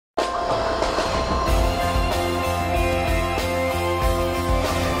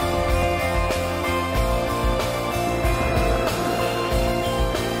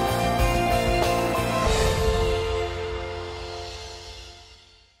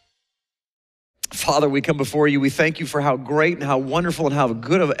Father, we come before you. We thank you for how great and how wonderful and how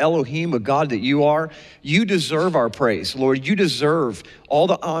good of Elohim, a God that you are. You deserve our praise, Lord. You deserve all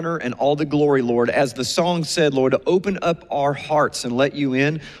the honor and all the glory, Lord. As the song said, Lord, to open up our hearts and let you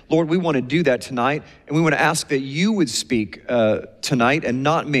in. Lord, we want to do that tonight, and we want to ask that you would speak tonight and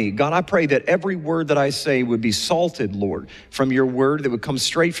not me. God, I pray that every word that I say would be salted, Lord, from your word, that would come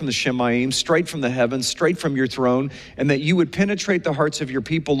straight from the Shemayim, straight from the heavens, straight from your throne, and that you would penetrate the hearts of your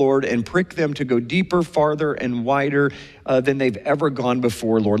people, Lord, and prick them to go deeper, farther, and wider than they've ever gone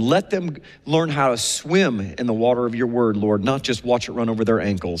before, Lord. Let them learn how to swim in the water of your word, Lord, not just watch it run over their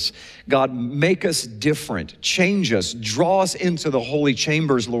ankles. God, make us different, change us, draw us into the holy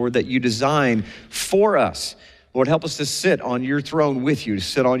chambers, Lord, that you design for us. Lord, help us to sit on your throne with you, to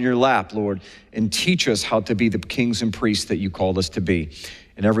sit on your lap, Lord, and teach us how to be the kings and priests that you called us to be.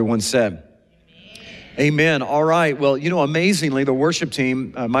 And everyone said, Amen. All right. Well, you know, amazingly, the worship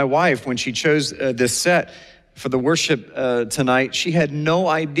team, my wife, when she chose this set for the worship tonight, she had no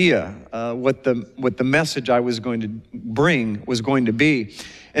idea what the message I was going to bring was going to be.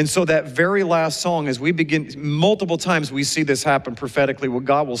 And so that very last song, as we begin, multiple times we see this happen prophetically, where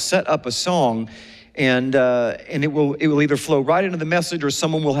God will set up a song, and it will either flow right into the message, or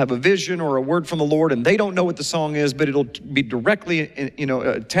someone will have a vision or a word from the Lord, and they don't know what the song is, but it'll be directly,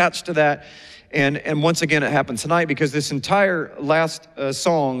 attached to that. And once again, it happened tonight, because this entire last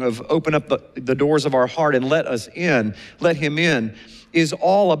song of open up the doors of our heart and let us in, let him in, is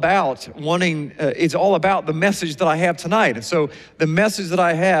all about it's all about the message that I have tonight. And so the message that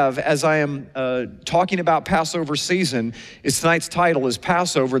I have as I am talking about Passover season is, tonight's title is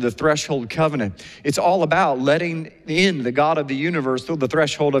Passover, the Threshold Covenant. It's all about letting in the God of the universe through the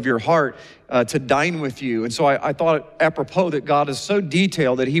threshold of your heart to dine with you. And so I thought apropos that God is so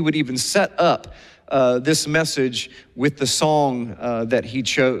detailed that he would even set up this message with the song that he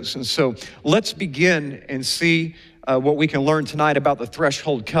chose. And so let's begin and see what we can learn tonight about the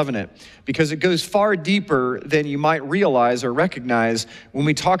threshold covenant, because it goes far deeper than you might realize or recognize when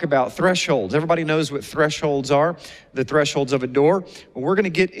we talk about thresholds. Everybody knows what thresholds are, the thresholds of a door. Well, we're going to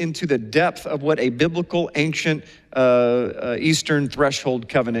get into the depth of what a biblical, ancient Eastern threshold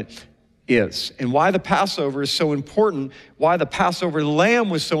covenant is, and why the Passover is so important, why the Passover lamb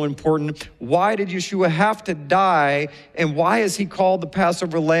was so important, why did Yeshua have to die, and why is he called the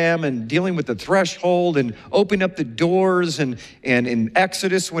Passover lamb, and dealing with the threshold and opening up the doors, and in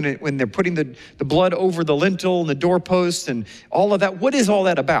Exodus when they're putting the blood over the lintel and the doorposts and all of that. What is all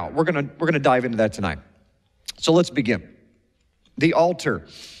that about? We're gonna dive into that tonight. So let's begin. The altar.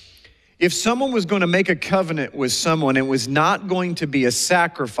 If someone was going to make a covenant with someone, it was not going to be a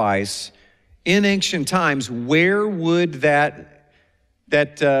sacrifice. In ancient times, where would that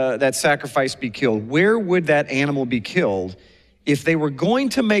sacrifice be killed? Where would that animal be killed? If they were going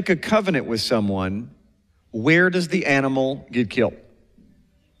to make a covenant with someone, where does the animal get killed?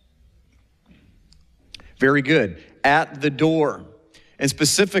 Very good. At the door. And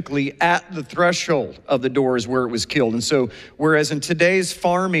specifically at the threshold of the door is where it was killed. And so, whereas in today's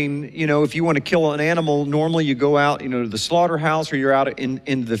farming, if you want to kill an animal, normally you go out, to the slaughterhouse, or you're out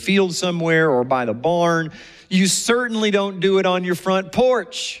in the field somewhere, or by the barn. You certainly don't do it on your front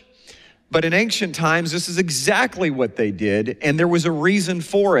porch. But in ancient times, this is exactly what they did, and there was a reason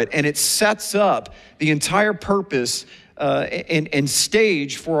for it. And it sets up the entire purpose and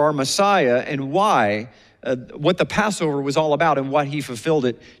stage for our Messiah, and why what the Passover was all about, and what he fulfilled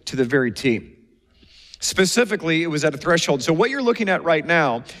it to the very T. Specifically, it was at a threshold. So what you're looking at right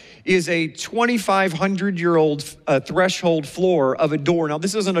now is a 2,500-year-old threshold floor of a door. Now,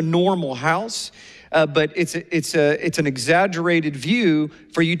 this isn't a normal house, but it's an exaggerated view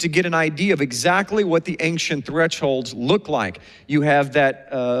for you to get an idea of exactly what the ancient thresholds look like. You have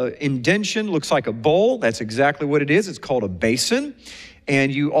that indention, looks like a bowl. That's exactly what it is. It's called a basin.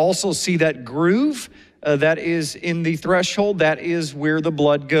 And you also see that groove that is in the threshold. That is where the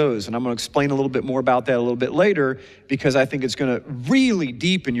blood goes. And I'm going to explain a little bit more about that a little bit later, because I think it's going to really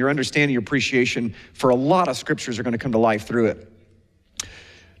deepen your understanding, your appreciation for a lot of scriptures are going to come to life through it.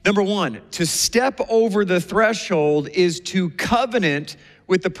 Number one, to step over the threshold is to covenant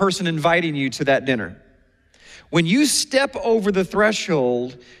with the person inviting you to that dinner. When you step over the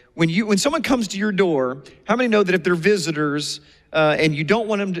threshold, when someone comes to your door, how many know that if they're visitors, and you don't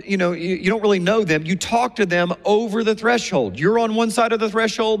want them to, you don't really know them, you talk to them over the threshold. You're on one side of the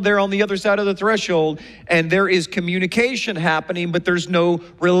threshold, they're on the other side of the threshold, and there is communication happening, but there's no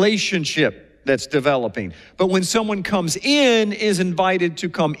relationship that's developing. But when someone comes in, is invited to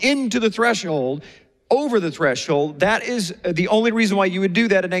come into the threshold, over the threshold, that is the only reason why you would do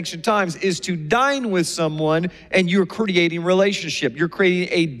that in ancient times, is to dine with someone and you're creating relationship. You're creating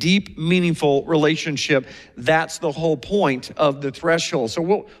a deep, meaningful relationship. That's the whole point of the threshold.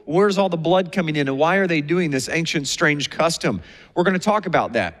 So where's all the blood coming in, and why are they doing this ancient, strange custom? We're going to talk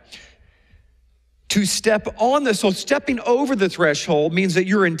about that. To step on this, so stepping over the threshold means that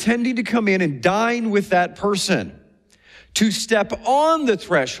you're intending to come in and dine with that person. To step on the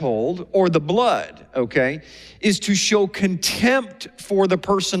threshold, or the blood, okay, is to show contempt for the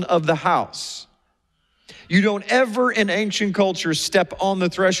person of the house. You don't ever in ancient culture step on the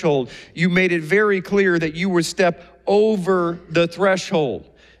threshold. You made it very clear that you would step over the threshold.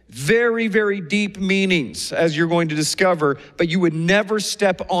 Very, very deep meanings, as you're going to discover, but you would never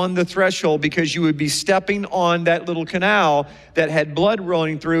step on the threshold, because you would be stepping on that little canal that had blood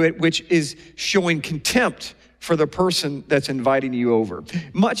running through it, which is showing contempt for the person that's inviting you over.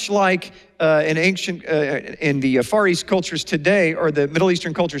 Much like in the Far East cultures today, or the Middle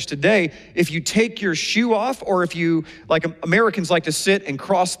Eastern cultures today, if you take your shoe off, or if you, like Americans like to sit and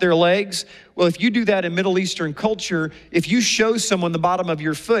cross their legs, well, if you do that in Middle Eastern culture, if you show someone the bottom of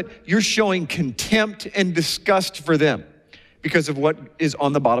your foot, you're showing contempt and disgust for them because of what is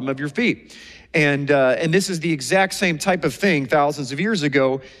on the bottom of your feet. And this is the exact same type of thing thousands of years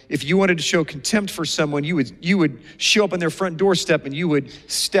ago. If you wanted to show contempt for someone, you would show up on their front doorstep and you would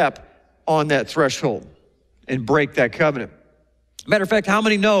step on that threshold and break that covenant. Matter of fact, how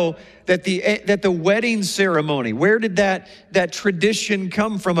many know that the wedding ceremony, where did that tradition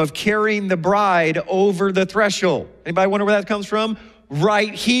come from of carrying the bride over the threshold? Anybody wonder where that comes from?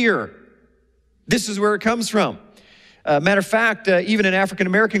 Right here. This is where it comes from. Matter of fact, even in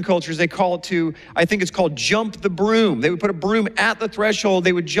African-American cultures, they call it I think it's called jump the broom. They would put a broom at the threshold,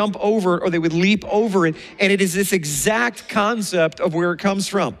 they would jump over it, or they would leap over it, and it is this exact concept of where it comes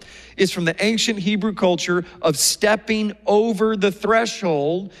from. It's from the ancient Hebrew culture of stepping over the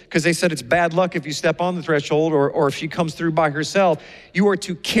threshold, because they said it's bad luck if you step on the threshold, or if she comes through by herself. You are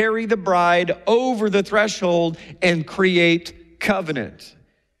to carry the bride over the threshold and create covenant.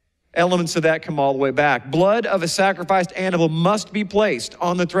 Elements of that come all the way back. Blood of a sacrificed animal must be placed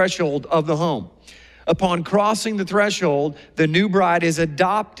on the threshold of the home. Upon crossing the threshold, the new bride is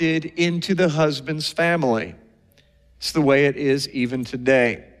adopted into the husband's family. It's the way it is even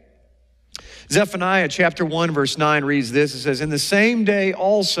today. Zephaniah chapter 1 verse 9 reads this. It says, "In the same day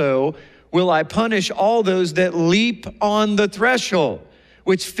also will I punish all those that leap on the threshold,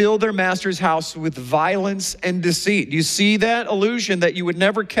 which fill their master's house with violence and deceit." Do you see that allusion that you would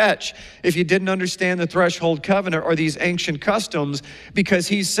never catch if you didn't understand the threshold covenant or these ancient customs? Because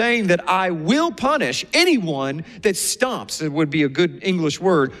he's saying that I will punish anyone that stomps, it would be a good English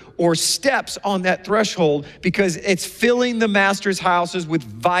word, or steps on that threshold, because it's filling the master's houses with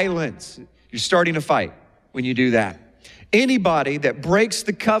violence. You're starting a fight when you do that. Anybody that breaks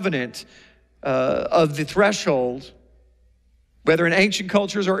the covenant of the threshold, whether in ancient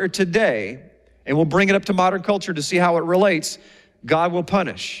cultures or today, and we'll bring it up to modern culture to see how it relates, God will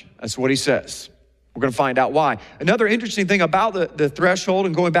punish. That's what he says. We're going to find out why. Another interesting thing about the threshold,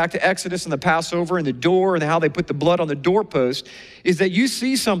 and going back to Exodus and the Passover and the door and how they put the blood on the doorpost, is that you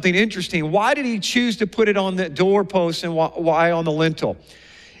see something interesting. Why did he choose to put it on the doorpost and why on the lintel?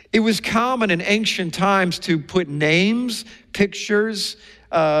 It was common in ancient times to put names, pictures,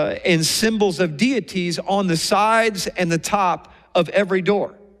 and symbols of deities on the sides and the top of every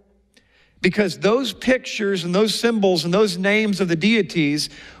door. Because those pictures and those symbols and those names of the deities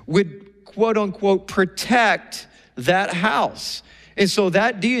would, quote unquote, protect that house. And so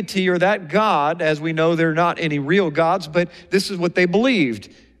that deity or that god, as we know they're not any real gods, but this is what they believed.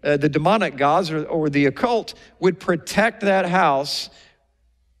 The demonic gods or the occult would protect that house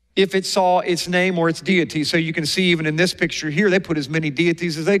if it saw its name or its deity. So you can see even in this picture here, they put as many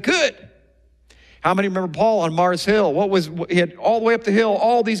deities as they could. How many remember Paul on Mars Hill? He had all the way up the hill,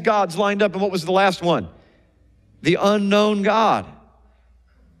 all these gods lined up, and what was the last one? The unknown God.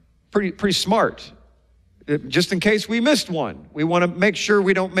 Pretty smart. Just in case we missed one, we want to make sure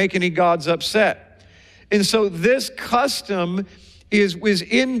we don't make any gods upset. And so this custom was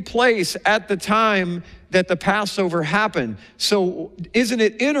in place at the time that the Passover happened. So isn't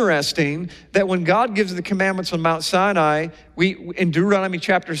it interesting that when God gives the commandments on Mount Sinai, in Deuteronomy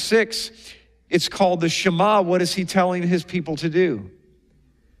chapter 6, it's called the Shema. What is he telling his people to do?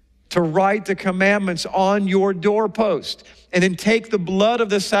 To write the commandments on your doorpost, and then take the blood of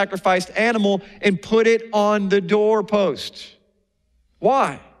the sacrificed animal and put it on the doorpost.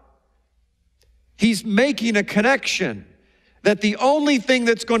 Why? He's making a connection that the only thing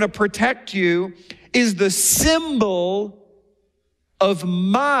that's going to protect you is the symbol of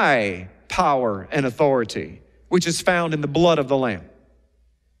my power and authority, which is found in the blood of the Lamb.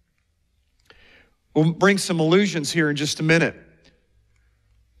 We'll bring some allusions here in just a minute.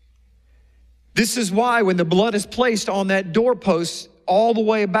 This is why when the blood is placed on that doorpost all the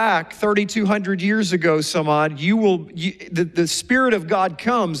way back 3,200 years ago, the Spirit of God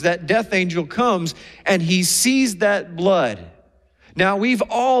comes, that death angel comes, and he sees that blood. Now, we've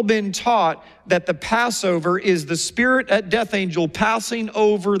all been taught that the Passover is the Spirit, that death angel, passing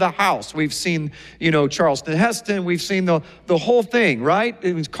over the house. We've seen, Charleston Heston. We've seen the whole thing, right?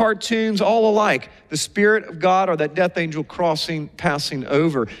 It was cartoons, all alike. The Spirit of God or that death angel passing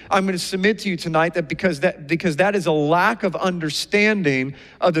over. I'm going to submit to you tonight that because that is a lack of understanding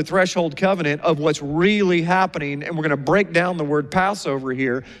of the threshold covenant of what's really happening. And we're going to break down the word Passover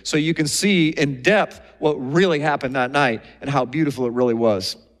here so you can see in depth what really happened that night and how beautiful it really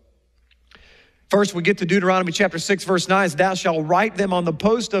was. First, we get to Deuteronomy chapter 6, verse 9. Thou shalt write them on the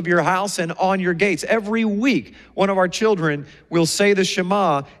post of your house and on your gates. Every week, one of our children will say the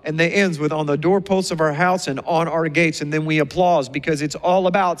Shema, and they ends with on the doorposts of our house and on our gates. And then we applause because it's all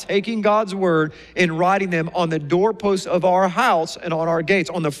about taking God's word and writing them on the doorposts of our house and on our gates,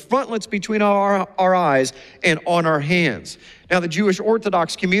 on the frontlets between our eyes and on our hands. Now, the Jewish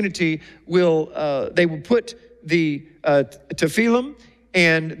Orthodox community will put the tefillin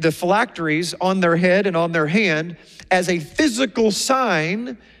and the phylacteries on their head and on their hand as a physical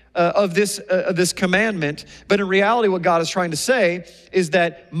sign of this commandment. But in reality, what God is trying to say is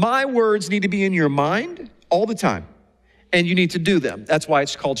that my words need to be in your mind all the time, and you need to do them. That's why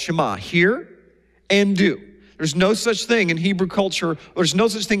it's called Shema, hear and do. There's no such thing in Hebrew culture, there's no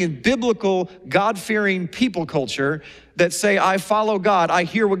such thing in biblical, God-fearing people culture that say, I follow God, I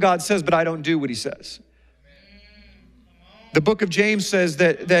hear what God says, but I don't do what he says. The book of James says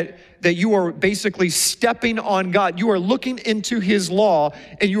that you are basically stepping on God. You are looking into his law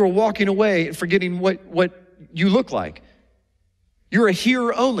and you are walking away and forgetting what you look like. You're a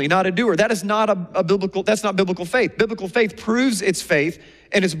hearer only, not a doer. That is not that's not biblical faith. Biblical faith proves its faith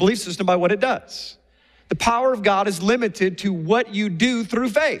and its belief system by what it does. The power of God is limited to what you do through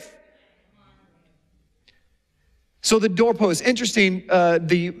faith. So the doorpost, interesting,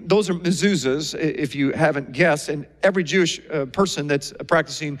 those are mezuzahs, if you haven't guessed, and every Jewish person that's a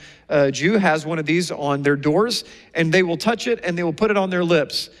practicing Jew has one of these on their doors, and they will touch it and they will put it on their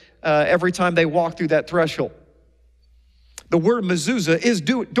lips every time they walk through that threshold. The word mezuzah is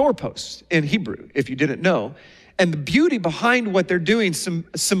doorpost in Hebrew, if you didn't know. And the beauty behind what they're doing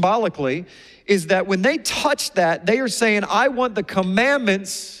symbolically is that when they touch that, they are saying, I want the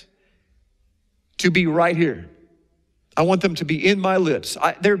commandments to be right here. I want them to be in my lips.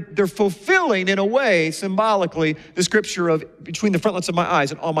 They're fulfilling, in a way, symbolically, the scripture of between the frontlets of my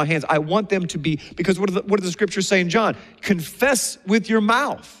eyes and on my hands. I want them to be, because what does the scripture say in John? Confess with your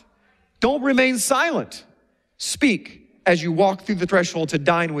mouth. Don't remain silent. Speak as you walk through the threshold to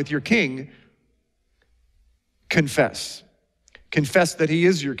dine with your king. Confess. Confess that he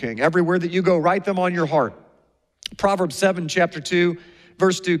is your king. Everywhere that you go, write them on your heart. Proverbs 7, chapter 2.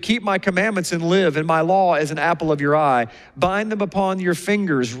 Verse 2, keep my commandments and live, and my law as an apple of your eye. Bind them upon your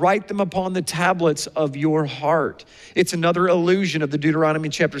fingers, write them upon the tablets of your heart. It's another allusion of the Deuteronomy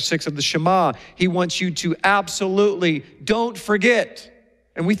chapter 6 of the Shema. He wants you to absolutely don't forget.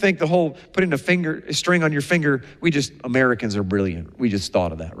 And we think the whole putting a string on your finger, Americans are brilliant. We just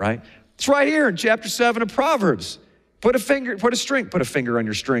thought of that, right? It's right here in chapter 7 of Proverbs. Put a finger on your string.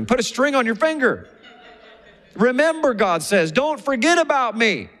 Put a string on your finger. Remember, God says, don't forget about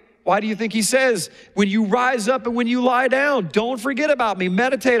me. Why do you think he says, when you rise up and when you lie down, don't forget about me,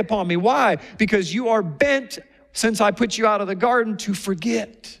 meditate upon me. Why? Because you are bent, since I put you out of the garden, to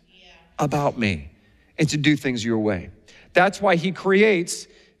forget about me and to do things your way. That's why he creates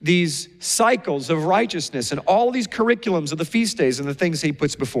these cycles of righteousness and all these curriculums of the feast days and the things he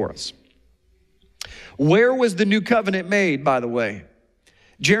puts before us. Where was the new covenant made, by the way?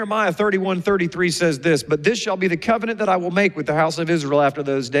 Jeremiah 31:33 says this, but this shall be the covenant that I will make with the house of Israel after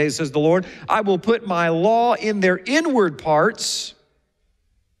those days, says the Lord. I will put my law in their inward parts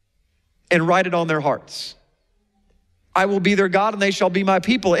and write it on their hearts. I will be their God and they shall be my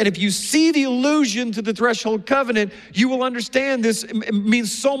people. And if you see the allusion to the threshold covenant, you will understand this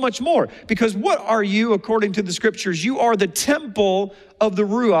means so much more. Because what are you, according to the scriptures? You are the temple of the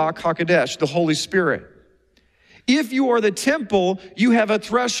Ruach HaKodesh, the Holy Spirit. If you are the temple, you have a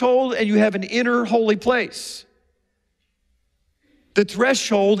threshold and you have an inner holy place. The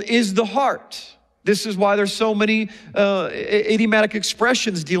threshold is the heart. This is why there's so many idiomatic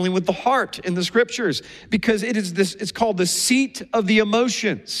expressions dealing with the heart in the scriptures, because it's called the seat of the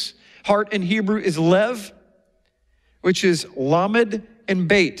emotions. Heart in Hebrew is lev, which is lamed and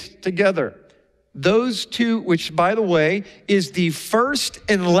bait together. Those two, which by the way, is the first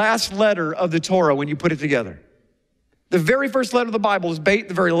and last letter of the Torah when you put it together. The very first letter of the Bible is bait.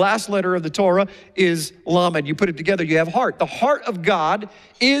 The very last letter of the Torah is lamed. You put it together, you have heart. The heart of God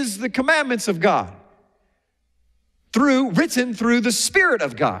is the commandments of God, written through the Spirit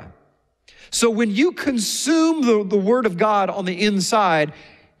of God. So when you consume the Word of God on the inside,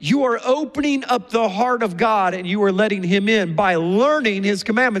 you are opening up the heart of God and you are letting Him in by learning His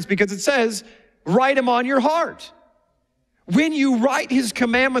commandments, because it says, write Him on your heart. When you write His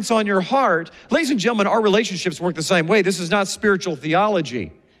commandments on your heart, ladies and gentlemen, our relationships work the same way. This is not spiritual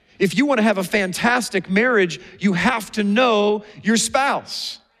theology. If you want to have a fantastic marriage, you have to know your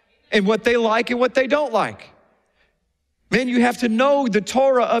spouse and what they like and what they don't like. Man, you have to know the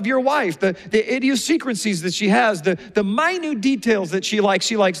Torah of your wife, the idiosyncrasies that she has, the minute details that she likes.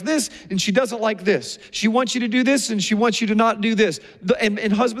 She likes this and she doesn't like this. She wants you to do this and she wants you to not do this.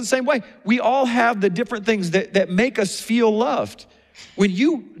 And husbands, same way. We all have the different things that make us feel loved. When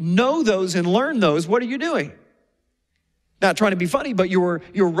you know those and learn those, what are you doing? Not trying to be funny, but you're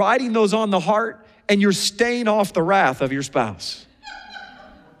writing those on the heart and you're staying off the wrath of your spouse.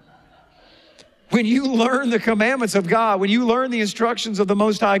 When you learn the commandments of God, when you learn the instructions of the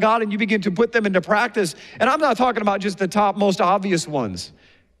Most High God and you begin to put them into practice, and I'm not talking about just the top most obvious ones.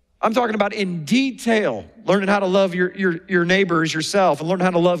 I'm talking about in detail, learning how to love your neighbor as yourself and learn how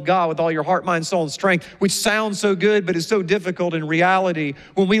to love God with all your heart, mind, soul, and strength, which sounds so good, but is so difficult in reality.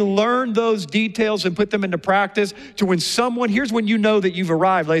 When we learn those details and put them into practice to when here's when you know that you've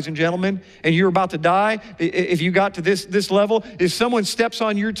arrived, ladies and gentlemen, and you're about to die. If you got to this level, if someone steps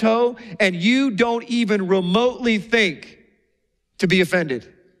on your toe and you don't even remotely think to be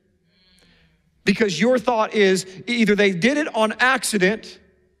offended, because your thought is either they did it on accident,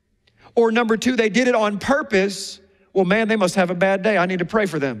 or number two, they did it on purpose. Well, man, they must have a bad day. I need to pray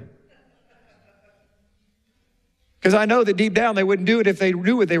for them. Because I know that deep down they wouldn't do it if they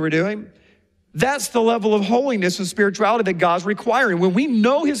knew what they were doing. That's the level of holiness and spirituality that God's requiring. When we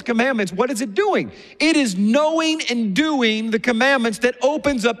know His commandments, what is it doing? It is knowing and doing the commandments that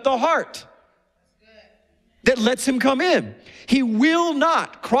opens up the heart, that lets Him come in. He will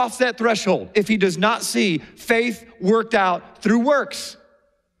not cross that threshold if He does not see faith worked out through works.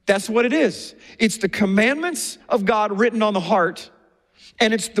 That's what it is. It's the commandments of God written on the heart,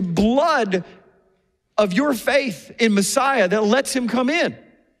 and it's the blood of your faith in Messiah that lets Him come in.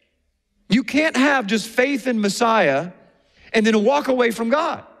 You can't have just faith in Messiah and then walk away from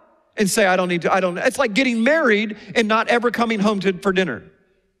God and say, I don't need to. It's like getting married and not ever coming home for dinner.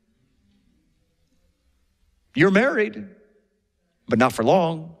 You're married, but not for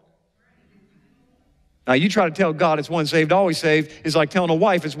long. Now, you try to tell God it's once saved, always saved, is like telling a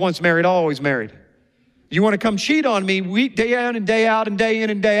wife it's once married, always married. You want to come cheat on me day in and day out and day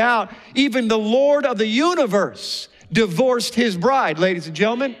in and day out. Even the Lord of the universe divorced His bride, ladies and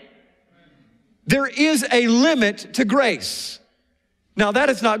gentlemen. There is a limit to grace. Now, that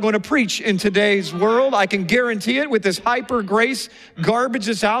is not going to preach in today's world. I can guarantee it with this hyper grace garbage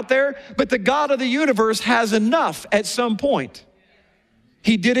that's out there. But the God of the universe has enough at some point.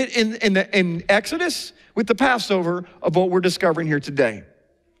 He did it in Exodus with the Passover of what we're discovering here today.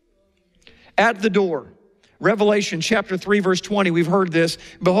 At the door, Revelation chapter 3, verse 20, we've heard this.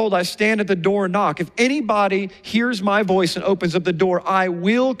 Behold, I stand at the door and knock. If anybody hears my voice and opens up the door, I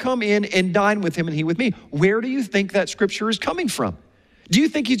will come in and dine with him and he with me. Where do you think that scripture is coming from? Do you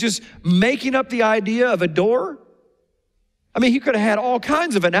think he's just making up the idea of a door? I mean, he could have had all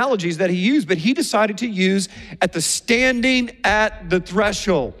kinds of analogies that he used, but he decided to use at the standing at the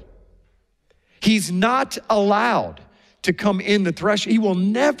threshold. He's not allowed to come in the threshold. He will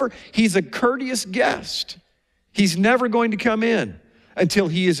never, he's a courteous guest. He's never going to come in until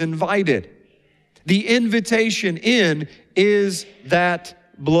he is invited. The invitation in is that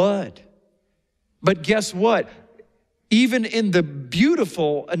blood. But guess what? Even in the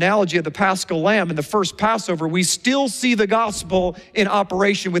beautiful analogy of the Paschal Lamb in the first Passover, we still see the gospel in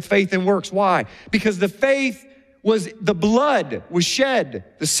operation with faith and works. Why? Because the faith was, the blood was shed,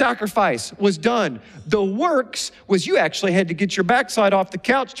 the sacrifice was done. The works was you actually had to get your backside off the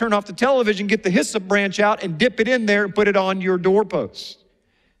couch, turn off the television, get the hyssop branch out and dip it in there and put it on your doorpost.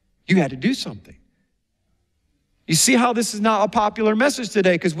 You had to do something. You see how this is not a popular message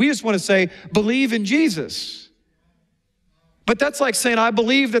today, because we just want to say, believe in Jesus. But that's like saying, I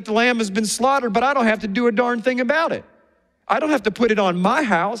believe that the lamb has been slaughtered, but I don't have to do a darn thing about it. I don't have to put it on my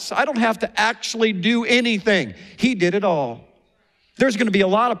house. I don't have to actually do anything. He did it all. There's going to be a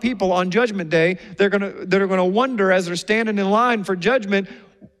lot of people on Judgment Day that are going to wonder as they're standing in line for judgment,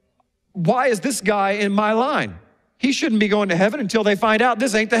 why is this guy in my line? he shouldn't be going to heaven until they find out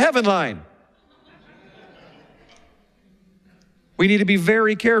this ain't the heaven line. We need to be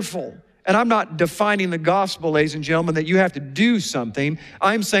very careful. And I'm not defining the gospel, ladies and gentlemen, that you have to do something.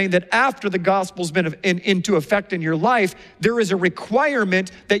 I'm saying that after the gospel's been into effect in your life, there is a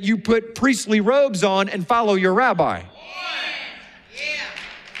requirement that you put priestly robes on and follow your rabbi.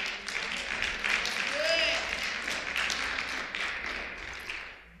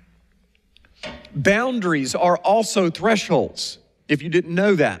 Yeah. Boundaries are also thresholds, if you didn't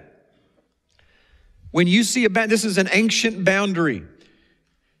know that. When you see this is an ancient boundary.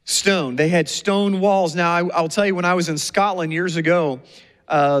 Stone. They had stone walls. Now, I'll tell you, when I was in Scotland years ago,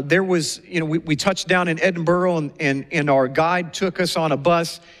 there was, we touched down in Edinburgh, and our guide took us on a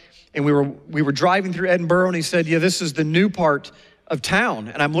bus, and we were driving through Edinburgh, and he said, yeah, this is the new part of town.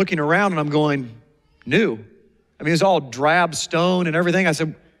 And I'm looking around, and I'm going, new? I mean, it's all drab stone and everything. I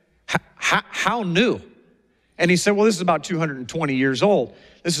said, how new? And he said, well, this is about 220 years old.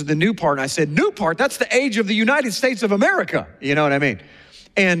 This is the new part. And I said, new part? That's the age of the United States of America. You know what I mean?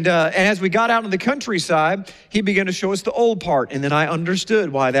 And as we got out in the countryside, he began to show us the old part. And then I understood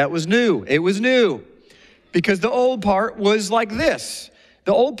why that was new. It was new because the old part was like this.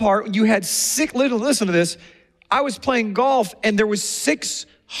 The old part, you had listen to this. I was playing golf and there was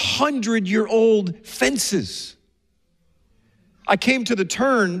 600-year-old fences. I came to the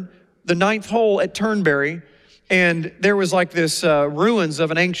turn, the 9th hole at Turnberry, and there was like this ruins of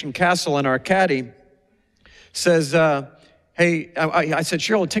an ancient castle, and our caddy says, hey, I said,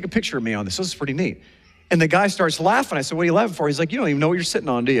 Cheryl, take a picture of me on this. This is pretty neat. And the guy starts laughing. I said, what are you laughing for? He's like, you don't even know what you're sitting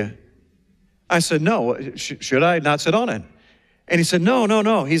on, do you? I said, no. Should I not sit on it? And he said,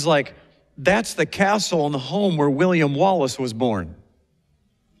 no. He's like, that's the castle and the home where William Wallace was born.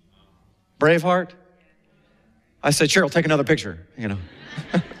 Braveheart? I said, Cheryl, take another picture,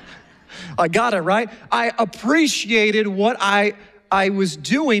 I got it, right? I appreciated what I was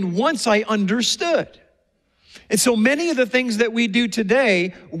doing once I understood. And so many of the things that we do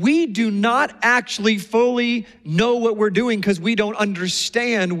today, we do not actually fully know what we're doing because we don't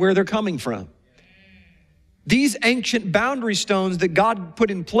understand where they're coming from. These ancient boundary stones that God put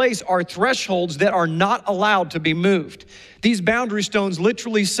in place are thresholds that are not allowed to be moved. These boundary stones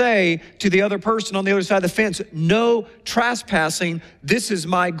literally say to the other person on the other side of the fence, no trespassing. This is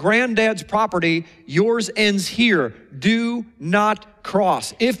my granddad's property. Yours ends here. Do not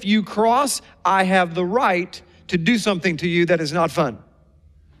cross. If you cross, I have the right to do something to you that is not fun.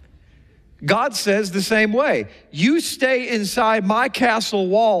 God says the same way. You stay inside my castle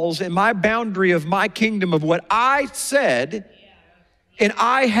walls and my boundary of my kingdom of what I said, and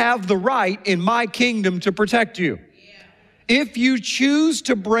I have the right in my kingdom to protect you. If you choose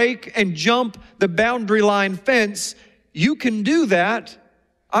to break and jump the boundary line fence, you can do that.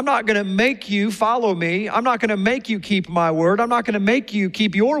 I'm not going to make you follow me. I'm not going to make you keep my word. I'm not going to make you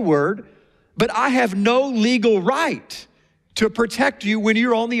keep your word. But I have no legal right to protect you when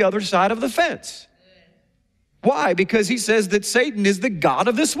you're on the other side of the fence. Why? Because he says that Satan is the god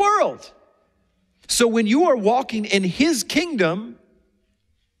of this world. So when you are walking in his kingdom,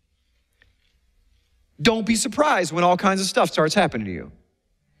 don't be surprised when all kinds of stuff starts happening to you.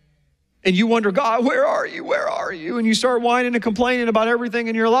 And you wonder, God, where are you? Where are you? And you start whining and complaining about everything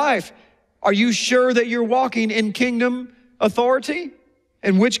in your life. Are you sure that you're walking in kingdom authority?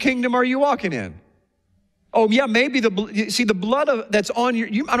 And which kingdom are you walking in? Oh, yeah, maybe the blood that's on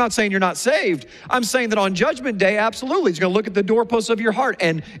I'm not saying you're not saved. I'm saying that on Judgment Day, absolutely, it's going to look at the doorposts of your heart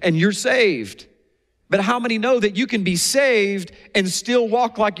and you're saved. But how many know that you can be saved and still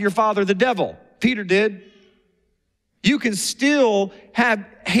walk like your father, the devil? Peter did. You can still have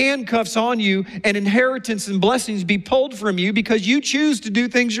handcuffs on you and inheritance and blessings be pulled from you because you choose to do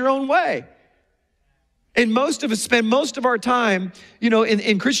things your own way. And most of us spend most of our time,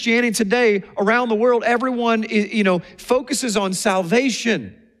 in Christianity today, around the world, everyone, focuses on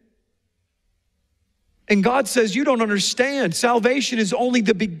salvation. And God says, you don't understand. Salvation is only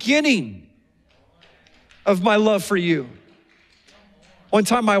the beginning of my love for you. One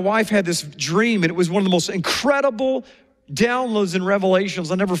time my wife had this dream, and it was one of the most incredible downloads and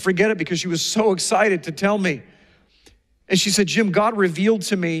revelations. I'll never forget it because she was so excited to tell me. And she said, Jim, God revealed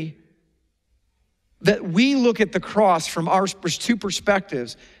to me that we look at the cross from our two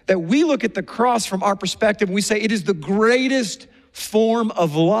perspectives, that we look at the cross from our perspective and we say it is the greatest form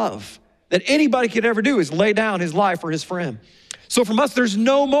of love that anybody could ever do is lay down his life for his friend. So from us, there's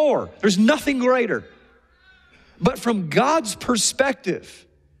no more. There's nothing greater. But from God's perspective,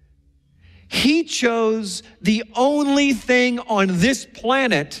 he chose the only thing on this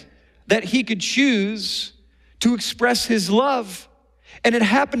planet that he could choose to express his love. And it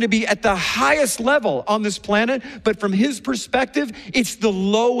happened to be at the highest level on this planet, but from his perspective, it's the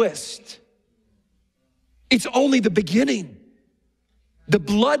lowest. It's only the beginning. The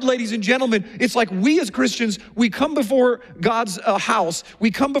blood, ladies and gentlemen, it's like we as Christians, we come before God's house,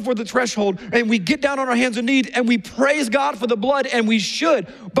 we come before the threshold, and we get down on our hands and knees, and we praise God for the blood, and we should,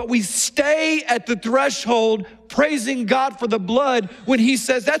 but we stay at the threshold praising God for the blood when he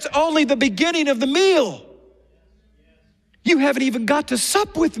says that's only the beginning of the meal. You haven't even got to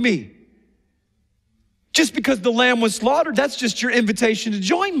sup with me. Just because the lamb was slaughtered, that's just your invitation to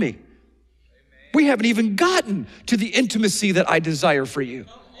join me. We haven't even gotten to the intimacy that I desire for you.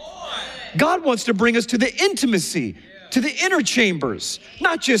 God wants to bring us to the intimacy, to the inner chambers,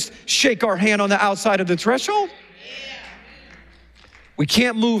 not just shake our hand on the outside of the threshold. We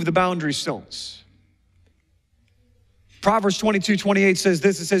can't move the boundary stones. Proverbs 22:28 says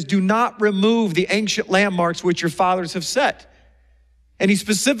this, it says, do not remove the ancient landmarks which your fathers have set. And he's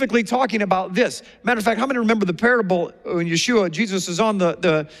specifically talking about this. Matter of fact, how many remember the parable when Yeshua, Jesus is on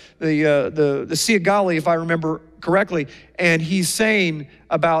the Sea of Galilee, if I remember correctly, and he's saying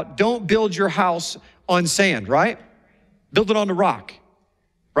about don't build your house on sand, right? Build it on the rock,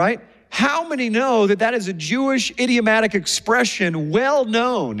 right? How many know that that is a Jewish idiomatic expression well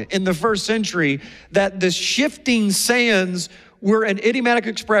known in the first century, that the shifting sands were an idiomatic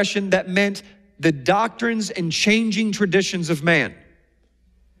expression that meant the doctrines and changing traditions of man?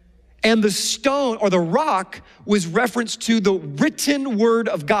 And the stone or the rock was reference to the written word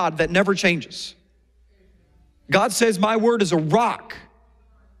of God that never changes. God says, my word is a rock,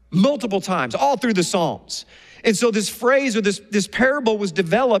 multiple times, all through the Psalms. And so this phrase or this parable was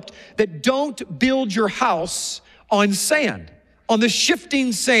developed that don't build your house on sand, on the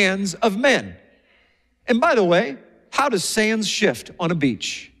shifting sands of men. And by the way, how does sands shift on a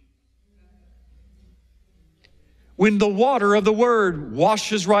beach? When the water of the word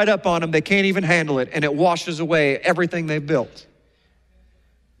washes right up on them, they can't even handle it, and it washes away everything they've built.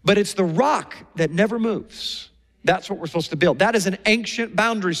 But it's the rock that never moves. That's what we're supposed to build. That is an ancient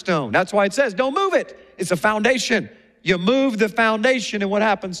boundary stone. That's why it says, don't move it. It's a foundation. You move the foundation, and what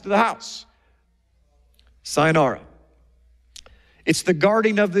happens to the house? Sayonara. It's the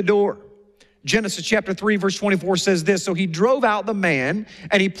guarding of the door. Genesis chapter 3, verse 24 says this, so he drove out the man,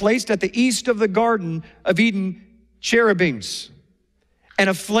 and he placed at the east of the Garden of Eden cherubims, and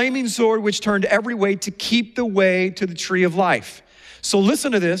a flaming sword which turned every way to keep the way to the tree of life. So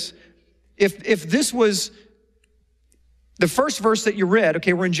listen to this. If this was the first verse that you read,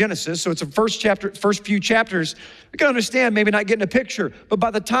 okay, we're in Genesis, so it's a first few chapters. We can understand maybe not getting a picture, but by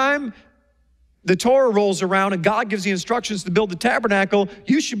the time the Torah rolls around and God gives the instructions to build the tabernacle,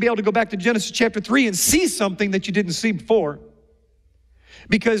 you should be able to go back to Genesis chapter 3 and see something that you didn't see before.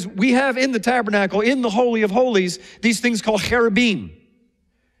 Because we have in the tabernacle, in the Holy of Holies, these things called cherubim.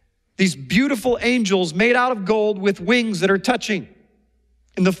 These beautiful angels made out of gold with wings that are touching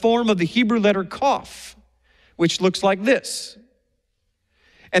in the form of the Hebrew letter Kaf, which looks like this.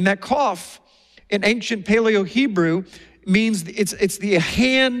 And that Kaf in ancient Paleo-Hebrew means it's the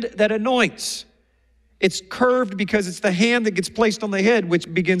hand that anoints. It's curved because it's the hand that gets placed on the head,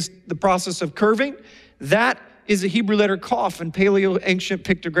 which begins the process of curving. That is a Hebrew letter Kaf in Paleo ancient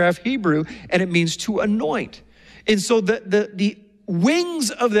pictograph Hebrew, and it means to anoint. And so the wings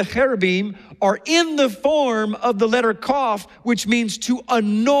of the cherubim are in the form of the letter Kaf, which means to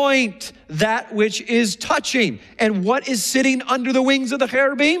anoint that which is touching. And what is sitting under the wings of the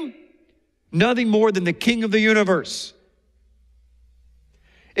cherubim? Nothing more than the King of the universe.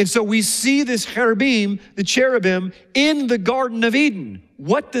 And so we see this cherubim, the cherubim, in the Garden of Eden.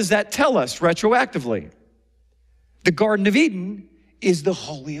 What does that tell us retroactively? The Garden of Eden is the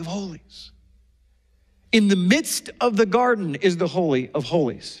Holy of Holies. In the midst of the garden is the Holy of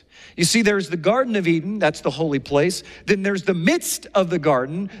Holies. You see, there's the Garden of Eden, that's the holy place. Then there's the midst of the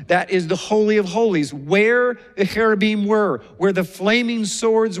garden, that is the Holy of Holies, where the cherubim were, where the flaming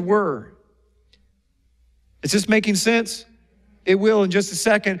swords were. Is this making sense? It will in just a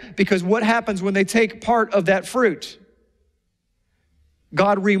second, because what happens when they take part of that fruit?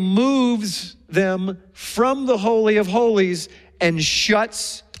 God removes them from the Holy of Holies and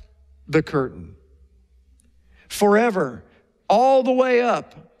shuts the curtain. Forever, all the way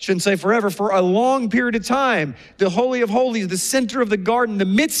up, shouldn't say forever, for a long period of time, the Holy of Holies, the center of the garden, the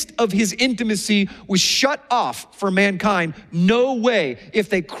midst of his intimacy was shut off for mankind. No way, if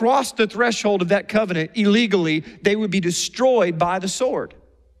they crossed the threshold of that covenant illegally, they would be destroyed by the sword.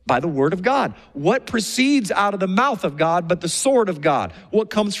 By the word of God. What proceeds out of the mouth of God but the sword of God?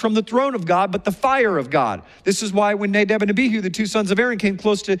 What comes from the throne of God but the fire of God? This is why when Nadab and Abihu, the two sons of Aaron, came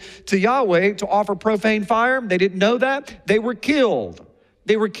close to Yahweh to offer profane fire, they didn't know that. They were killed.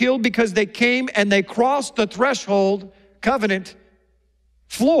 They were killed because they came and they crossed the threshold, covenant,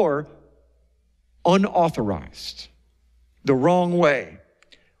 floor, unauthorized, the wrong way.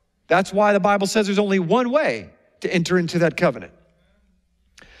 That's why the Bible says there's only one way to enter into that covenant.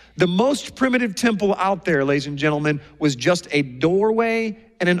 The most primitive temple out there, ladies and gentlemen, was just a doorway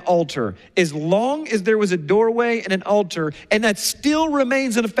and an altar. As long as there was a doorway and an altar, and that still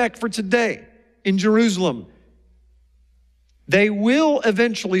remains in effect for today in Jerusalem, they will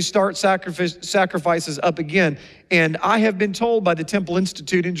eventually start sacrifices up again. And I have been told by the Temple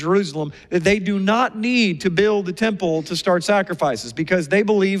Institute in Jerusalem that they do not need to build the temple to start sacrifices because they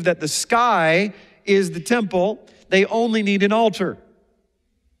believe that the sky is the temple. They only need an altar.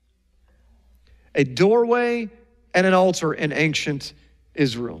 A doorway and an altar in ancient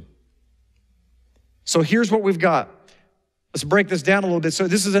Israel. So here's what we've got. Let's break this down a little bit. So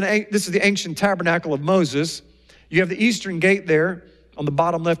this is the ancient tabernacle of Moses. You have the eastern gate there on the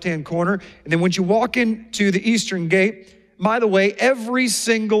bottom left-hand corner. And then once you walk into the eastern gate, by the way, every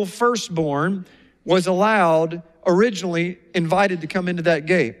single firstborn was originally invited to come into that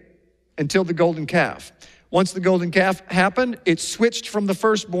gate until the golden calf. Once the golden calf happened, it switched from the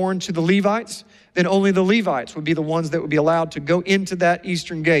firstborn to the Levites. Then only the Levites would be the ones that would be allowed to go into that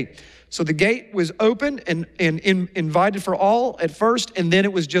eastern gate. So the gate was open and invited for all at first, and then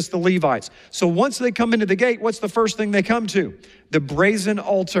it was just the Levites. So once they come into the gate, what's the first thing they come to? The brazen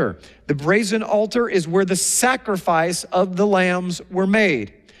altar. The brazen altar is where the sacrifice of the lambs were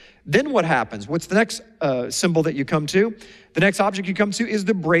made. Then what happens? What's the next symbol that you come to? The next object you come to is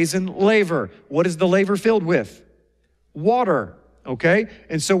the brazen laver. What is the laver filled with? Water, okay?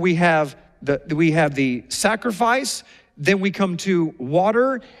 And so we have the sacrifice, then we come to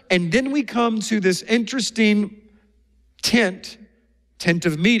water, and then we come to this interesting tent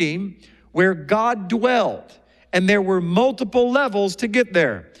of meeting, where God dwelled. And there were multiple levels to get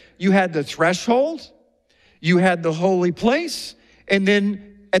there. You had the threshold, you had the holy place, and then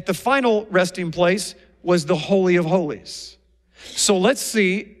at the final resting place was the Holy of Holies. So let's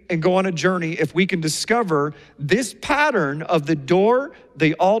see and go on a journey if we can discover this pattern of the door,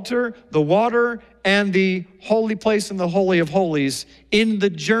 the altar, the water, and the holy place and the Holy of Holies in the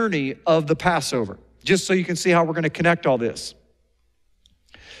journey of the Passover, just so you can see how we're going to connect all this.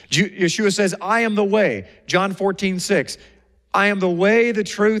 Yeshua says, I am the way. John 14:6. I am the way, the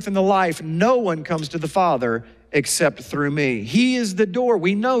truth, and the life. No one comes to the Father except through me. He is the door.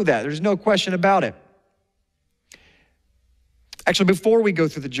 We know that. There's no question about it. Actually, before we go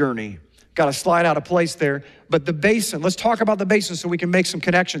through the journey, got to slide out of place there, but the basin, let's talk about the basin so we can make some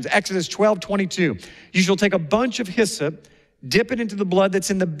connections. Exodus 12:22. You shall take a bunch of hyssop, dip it into the blood that's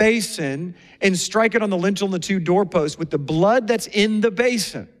in the basin, and strike it on the lintel and the two doorposts with the blood that's in the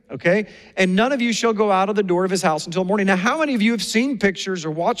basin, okay? And none of you shall go out of the door of his house until morning. Now, how many of you have seen pictures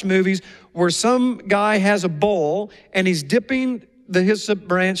or watched movies where some guy has a bowl and he's dipping the hyssop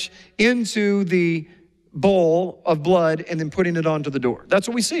branch into the bowl of blood and then putting it onto the door? That's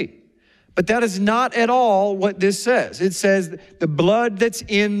what we see. But that is not at all what this says. It says the blood that's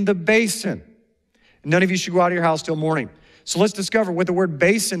in the basin. None of you should go out of your house till morning. So let's discover what the word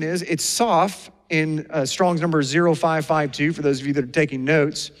basin is. It's Soph in Strong's number 0552 for those of you that are taking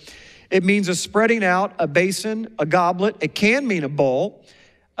notes. It means a spreading out, a basin, a goblet. It can mean a bowl,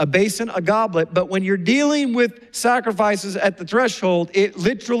 a basin, a goblet. But when you're dealing with sacrifices at the threshold, it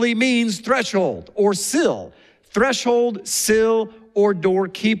literally means threshold or sill. Threshold, sill, or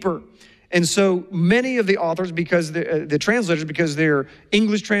doorkeeper. And so many of the authors, because the translators, because they're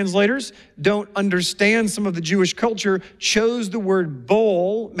English translators, don't understand some of the Jewish culture, chose the word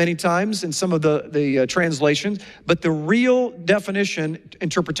bowl many times in some of the translations. But the real definition,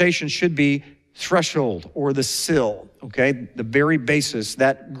 interpretation should be threshold or the sill, okay? The very basis,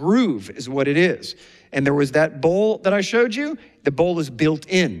 that groove is what it is. And there was that bowl that I showed you. The bowl is built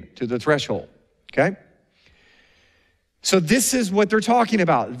in to the threshold, okay? So this is what they're talking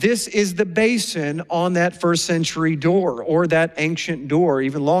about. This is the basin on that first century door or that ancient door,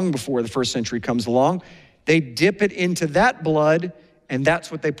 even long before the first century comes along. They dip it into that blood, and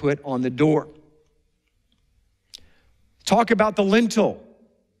that's what they put on the door. Talk about the lintel.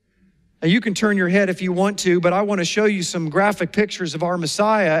 Now you can turn your head if you want to, but I want to show you some graphic pictures of our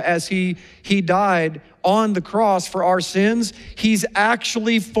Messiah as he died on the cross for our sins. He's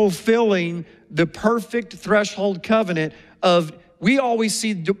actually fulfilling the perfect threshold covenant of we always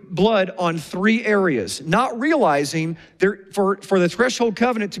see blood on 3 areas, not realizing for the threshold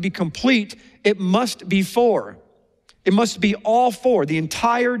covenant to be complete, it must be 4. It must be all 4. The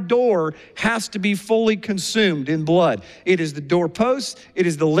entire door has to be fully consumed in blood. It is the doorpost, it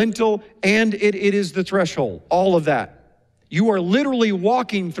is the lintel, and it is the threshold, all of that. You are literally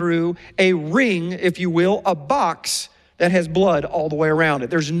walking through a ring, if you will, a box that has blood all the way around it.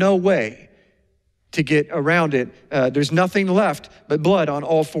 There's no way to get around it. There's nothing left but blood on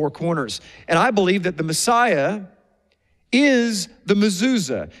all 4 corners. And I believe that the Messiah is the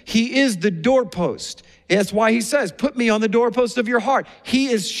mezuzah. He is the doorpost. That's why he says, put me on the doorpost of your heart. He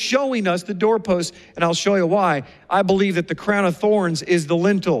is showing us the doorpost, and I'll show you why. I believe that the crown of thorns is the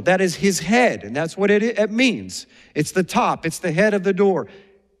lintel. That is his head, and that's what it means. It's the top. It's the head of the door.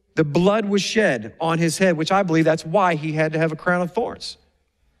 The blood was shed on his head, which I believe that's why he had to have a crown of thorns.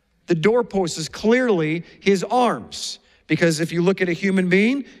 The doorpost is clearly his arms, because if you look at a human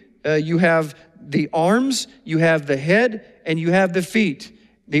being, you have the arms, you have the head, and you have the feet.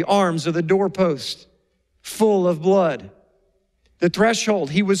 The arms are the doorpost, full of blood. The threshold,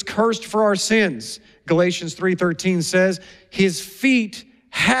 he was cursed for our sins. Galatians 3:13 says, his feet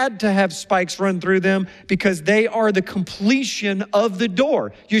had to have spikes run through them because they are the completion of the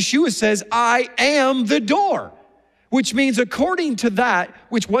door. Yeshua says, I am the door. Which means according to that,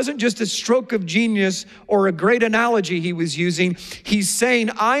 which wasn't just a stroke of genius or a great analogy he was using, he's saying,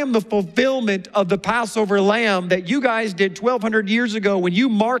 I am the fulfillment of the Passover lamb that you guys did 1,200 years ago when you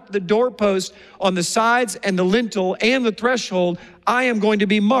marked the doorpost on the sides and the lintel and the threshold. I am going to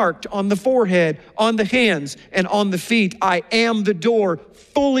be marked on the forehead, on the hands, and on the feet. I am the door,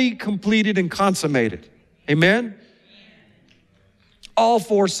 fully completed and consummated. Amen? All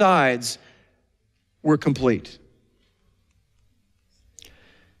 4 sides were complete.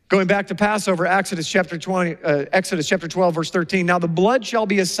 Going back to Passover, Exodus chapter 12, verse 13. Now the blood shall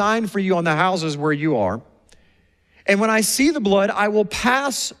be a sign for you on the houses where you are. And when I see the blood, I will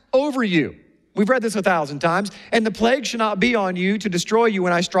pass over you. We've read this 1,000 times. And the plague shall not be on you to destroy you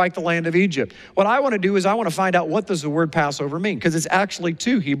when I strike the land of Egypt. What I want to do is I want to find out what does the word Passover mean, because it's actually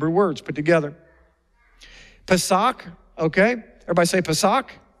 2 Hebrew words put together. Pesach, okay? Everybody say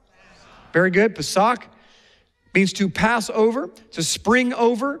Pesach. Very good, Pesach. Means to pass over, to spring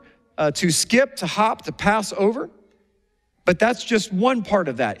over, to skip, to hop, to pass over. But that's just one part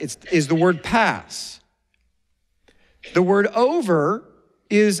of that, is the word pass. The word over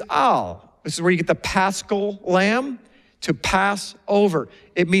is al. This is where you get the paschal lamb, to pass over.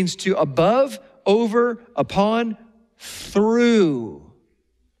 It means to above, over, upon, through,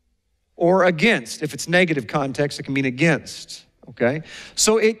 or against. If it's negative context, it can mean against. Okay,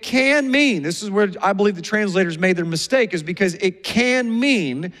 so it can mean, this is where I believe the translators made their mistake, is because it can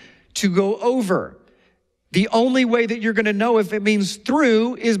mean to go over. The only way that you're going to know if it means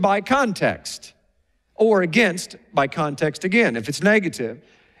through is by context, or against by context again, if it's negative.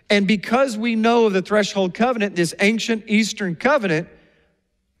 And because we know of the threshold covenant, this ancient Eastern covenant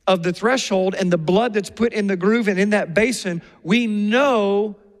of the threshold and the blood that's put in the groove and in that basin, we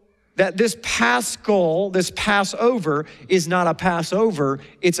know that this Paschal, this Passover, is not a Passover,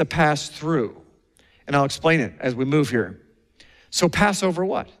 it's a pass-through. And I'll explain it as we move here. So Passover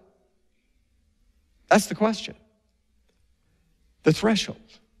what? That's the question. The threshold.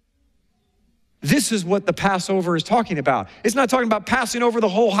 This is what the Passover is talking about. It's not talking about passing over the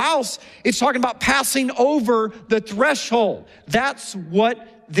whole house. It's talking about passing over the threshold. That's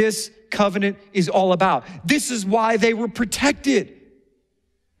what this covenant is all about. This is why they were protected.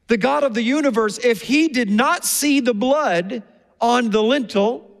 The God of the universe, if he did not see the blood on the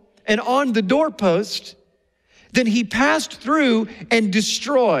lintel and on the doorpost, then he passed through and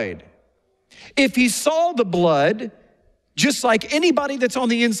destroyed. If he saw the blood, just like anybody that's on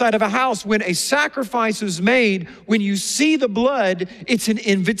the inside of a house, when a sacrifice is made, when you see the blood, it's an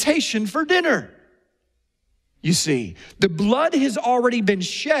invitation for dinner. You see, the blood has already been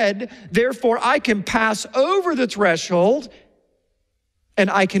shed, therefore I can pass over the threshold and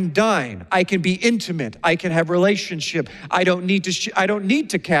I can dine, I can be intimate, I can have relationship. I don't need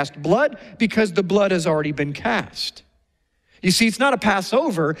to cast blood because the blood has already been cast. You see, it's not a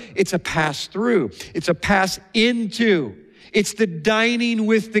Passover, it's a pass through. It's a pass into. It's the dining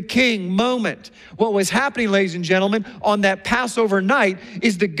with the king moment. What was happening, ladies and gentlemen, on that Passover night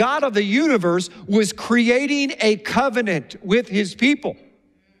is the God of the universe was creating a covenant with his people.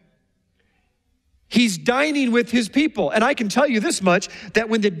 He's dining with his people. And I can tell you this much, that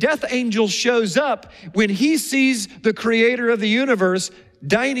when the death angel shows up, when he sees the creator of the universe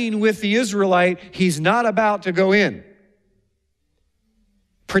dining with the Israelite, he's not about to go in.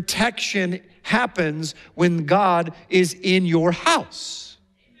 Protection happens when God is in your house.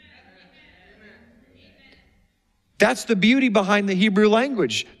 That's the beauty behind the Hebrew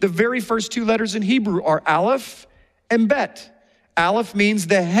language. The very first two letters in Hebrew are Aleph and Bet. Aleph means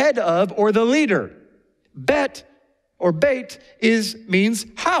the head of or the leader. Bet or Beit means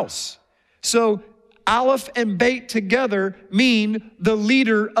house. So Aleph and Beit together mean the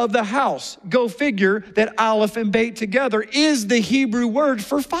leader of the house. Go figure that Aleph and Beit together is the Hebrew word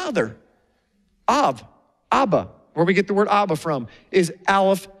for father. Av, Abba, where we get the word Abba from, is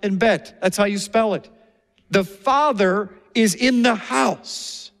Aleph and Bet. That's how you spell it. The father is in the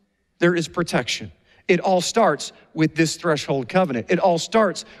house. There is protection. It all starts with this threshold covenant. It all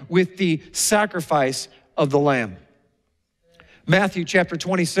starts with the sacrifice of the lamb. Matthew chapter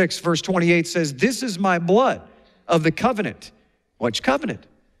 26, verse 28 says, "This is my blood of the covenant." Which covenant?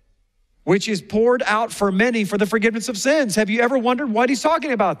 Which is poured out for many for the forgiveness of sins. Have you ever wondered what he's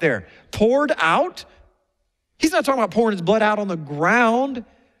talking about there? Poured out? He's not talking about pouring his blood out on the ground.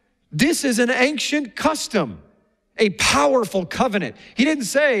 This is an ancient custom, a powerful covenant. He didn't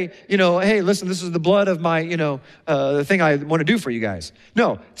say, hey, listen, this is the blood of my, the thing I want to do for you guys.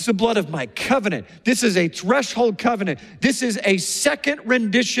 No, this is the blood of my covenant. This is a threshold covenant. This is a second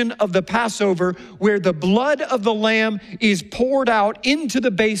rendition of the Passover where the blood of the lamb is poured out into the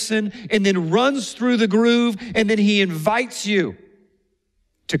basin and then runs through the groove, and then he invites you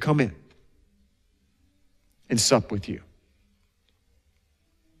to come in and sup with you.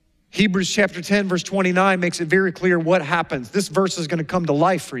 Hebrews chapter 10, verse 29 makes it very clear what happens. This verse is going to come to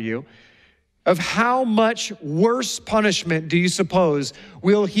life for you. Of how much worse punishment do you suppose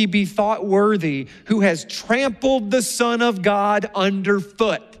will he be thought worthy who has trampled the Son of God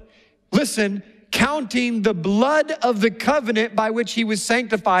underfoot? Listen, counting the blood of the covenant by which he was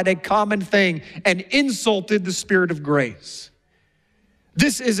sanctified a common thing and insulted the Spirit of grace.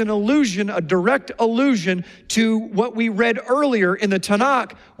 This is an allusion, a direct allusion to what we read earlier in the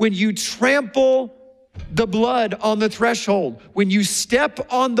Tanakh. When you trample the blood on the threshold, when you step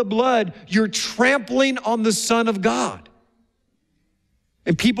on the blood, you're trampling on the Son of God.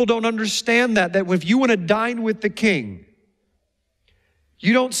 And people don't understand that if you want to dine with the King,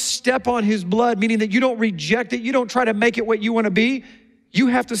 you don't step on his blood, meaning that you don't reject it. You don't try to make it what you want to be. You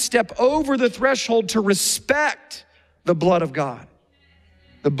have to step over the threshold to respect the blood of God.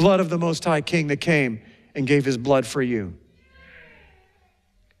 The blood of the Most High King that came and gave his blood for you.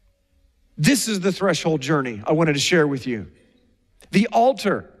 This is the threshold journey I wanted to share with you. The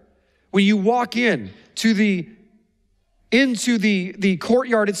altar, when you walk into the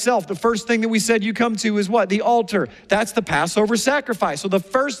courtyard itself, the first thing that we said you come to is what? The altar. That's the Passover sacrifice. So the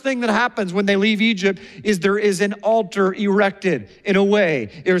first thing that happens when they leave Egypt is there is an altar erected in a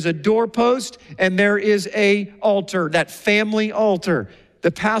way. There's a doorpost and there is an altar, that family altar. The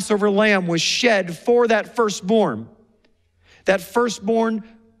Passover lamb was shed for that firstborn. That firstborn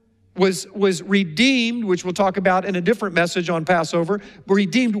was redeemed, which we'll talk about in a different message on Passover,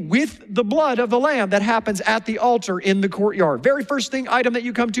 redeemed with the blood of the lamb. That happens at the altar in the courtyard. Very first item that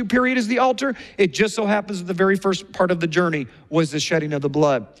you come to, period, is the altar. It just so happens that the very first part of the journey was the shedding of the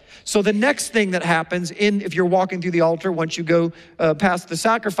blood. So the next thing that happens if you're walking through the altar, once you go past the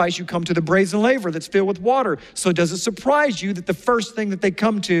sacrifice, you come to the brazen laver that's filled with water. So does it surprise you that the first thing that they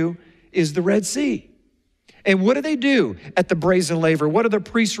come to is the Red Sea? And what do they do at the brazen laver? What are the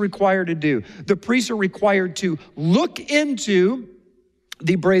priests required to do? The priests are required to look into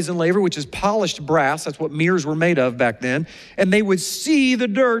the brazen laver, which is polished brass. That's what mirrors were made of back then. And they would see the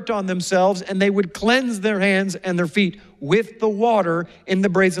dirt on themselves, and they would cleanse their hands and their feet with the water in the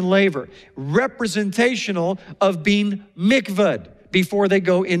brazen laver. Representational of being mikvahd. Before they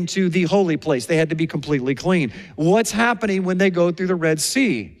go into the holy place, they had to be completely clean. What's happening when they go through the Red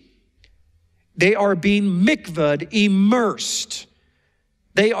Sea? They are being mikvahd, immersed.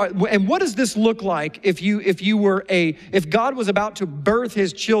 They are, and what does this look like if God was about to birth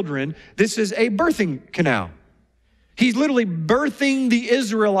his children? This is a birthing canal. He's literally birthing the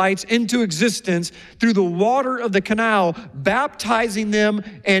Israelites into existence through the water of the canal, baptizing them.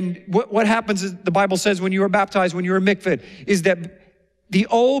 And what happens is, the Bible says, when you are baptized, when you are mikvahd, is that the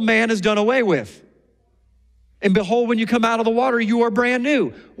old man is done away with. And behold, when you come out of the water, you are brand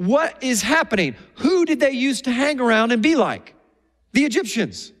new. What is happening? Who did they used to hang around and be like? The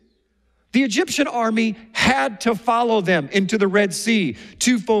Egyptians. The Egyptian army had to follow them into the Red Sea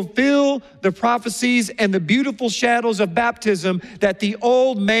to fulfill the prophecies and the beautiful shadows of baptism that the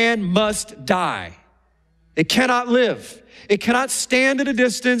old man must die. It cannot live. It cannot stand at a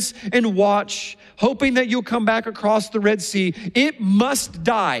distance and watch, hoping that you'll come back across the Red Sea. It must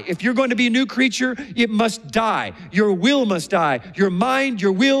die. If you're going to be a new creature, it must die. Your will must die. Your mind,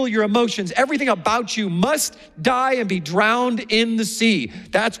 your will, your emotions, everything about you must die and be drowned in the sea.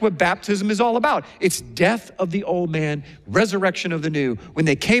 That's what baptism is all about. It's death of the old man, resurrection of the new. When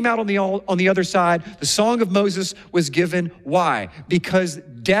they came out on the other side, the song of Moses was given. Why? Because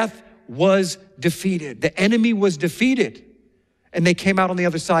death was defeated. The enemy was defeated. And they came out on the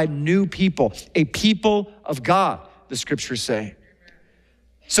other side, new people, a people of God, the scriptures say.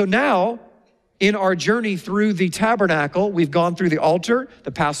 So now, in our journey through the tabernacle, we've gone through the altar,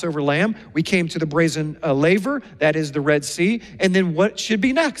 the Passover lamb. We came to the brazen laver, that is the Red Sea. And then what should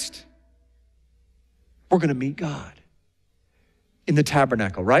be next? We're going to meet God in the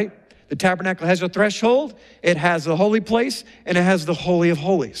tabernacle, right? The tabernacle has a threshold, it has the holy place, and it has the Holy of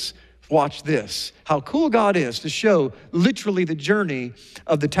Holies. Watch this, how cool God is to show literally the journey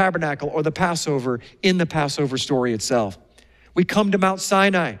of the tabernacle or the Passover in the Passover story itself. We come to Mount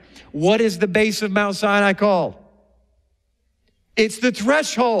Sinai. What is the base of Mount Sinai called? It's the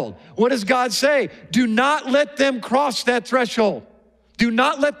threshold. What does God say? Do not let them cross that threshold. Do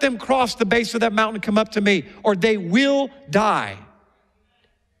not let them cross the base of that mountain and come up to me, or they will die.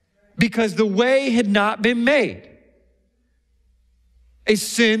 Because the way had not been made. A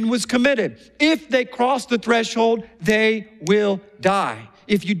sin was committed. If they cross the threshold, they will die.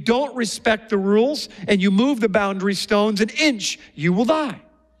 If you don't respect the rules and you move the boundary stones an inch, you will die.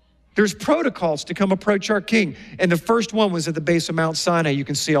 There's protocols to come approach our king. And the first one was at the base of Mount Sinai. You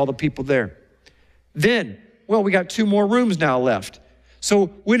can see all the people there. Then, well, we got 2 more rooms now left.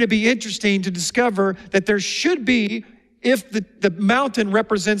 So wouldn't it be interesting to discover that there should be, if the mountain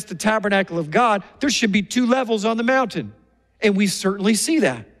represents the tabernacle of God, there should be 2 levels on the mountain. And we certainly see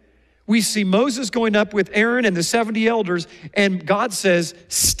that. We see Moses going up with Aaron and the 70 elders, and God says,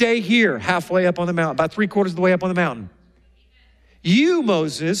 stay here halfway up on the mountain, about 3/4 of the way up on the mountain. You,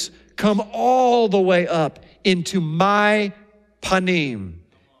 Moses, come all the way up into my panim,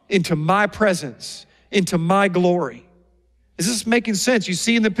 into my presence, into my glory. Is this making sense? You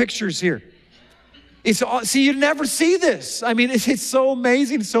see in the pictures here. See, you never see this. I mean, it's so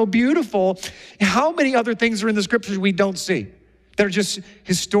amazing, so beautiful. How many other things are in the scriptures we don't see? They're just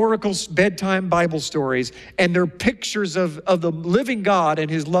historical bedtime Bible stories, and they're pictures of the living God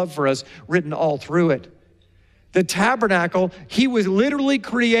and his love for us written all through it. The tabernacle, he was literally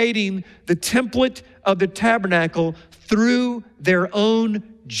creating the template of the tabernacle through their own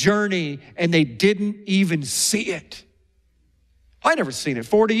journey, and they didn't even see it. I never seen it.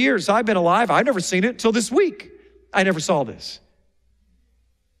 40 years I've been alive. I've never seen it until this week. I never saw this.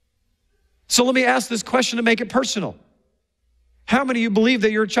 So let me ask this question to make it personal. How many of you believe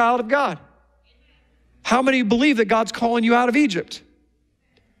that you're a child of God? How many of you believe that God's calling you out of Egypt?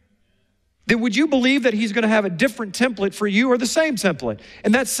 Then would you believe that he's going to have a different template for you or the same template?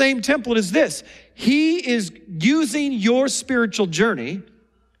 And that same template is this. He is using your spiritual journey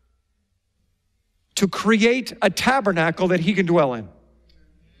to create a tabernacle that he can dwell in.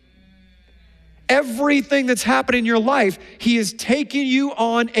 Everything that's happened in your life, he is taking you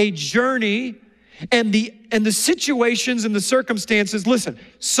on a journey, and the situations and the circumstances. Listen,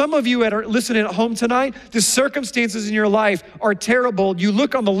 some of you that are listening at home tonight, the circumstances in your life are terrible. You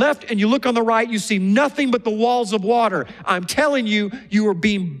look on the left and you look on the right, you see nothing but the walls of water. I'm telling you, you are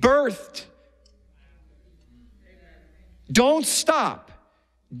being birthed. Don't stop.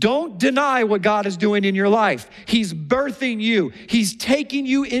 Don't deny what God is doing in your life. He's birthing you. He's taking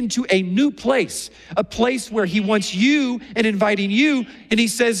you into a new place, a place where he wants you and inviting you. And he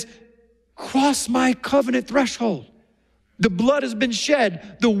says, cross my covenant threshold. The blood has been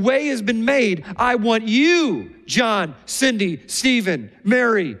shed. The way has been made. I want you, John, Cindy, Stephen,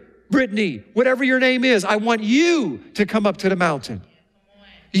 Mary, Brittany, whatever your name is. I want you to come up to the mountain.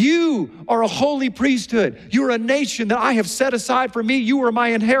 You are a holy priesthood. You are a nation that I have set aside for me. You are my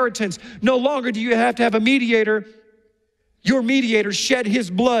inheritance. No longer do you have to have a mediator. Your mediator shed his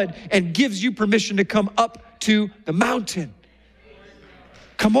blood and gives you permission to come up to the mountain.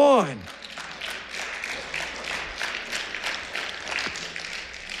 Come on.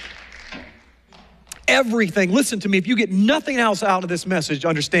 Everything, listen to me, if you get nothing else out of this message,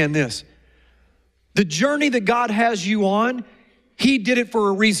 understand this. The journey that God has you on, he did it for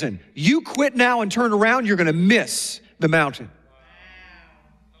a reason. You quit now and turn around, you're gonna miss the mountain.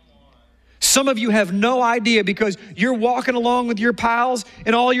 Some of you have no idea because you're walking along with your pals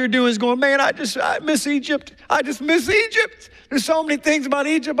and all you're doing is going, man, I miss Egypt. I just miss Egypt. There's so many things about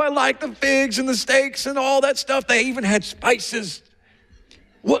Egypt. I like the figs and the steaks and all that stuff. They even had spices.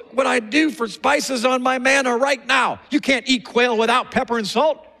 What would I do for spices on my manna right now? You can't eat quail without pepper and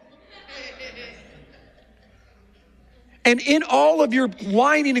salt. And in all of your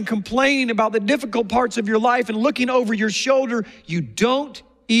whining and complaining about the difficult parts of your life and looking over your shoulder, you don't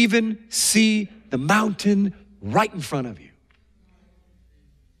even see the mountain right in front of you.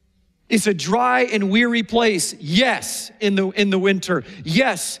 It's a dry and weary place. Yes, in the winter.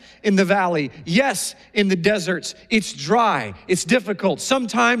 Yes, in the valley. Yes, in the deserts. It's dry. It's difficult.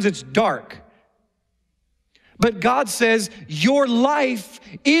 Sometimes it's dark. But God says your life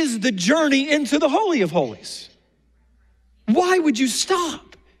is the journey into the Holy of Holies. Why would you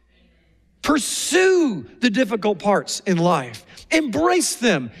stop? Pursue the difficult parts in life. Embrace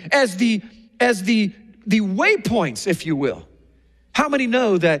them as the waypoints, if you will. How many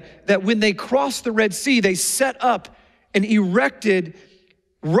know that when they crossed the Red Sea, they set up and erected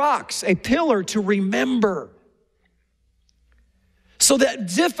rocks, a pillar to remember? So that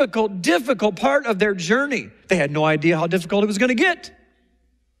difficult part of their journey, they had no idea how difficult it was going to get.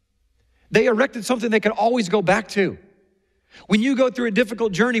 They erected something they could always go back to. When you go through a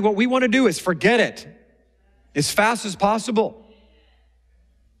difficult journey, what we want to do is forget it as fast as possible.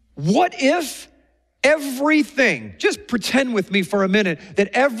 What if everything, just pretend with me for a minute, that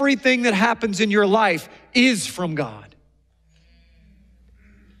everything that happens in your life is from God?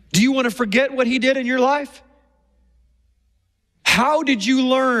 Do you want to forget what He did in your life? How did you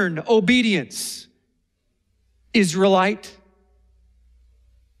learn obedience, Israelite?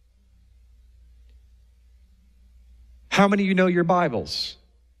 How many of you know your Bibles?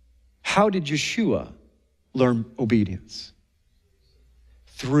 How did Yeshua learn obedience?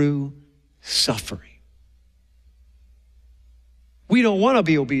 Through suffering. We don't want to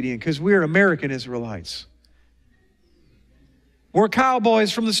be obedient because we're American Israelites. We're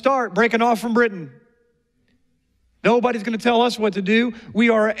cowboys from the start, breaking off from Britain. Nobody's going to tell us what to do. We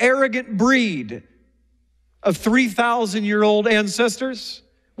are an arrogant breed of 3,000-year-old ancestors.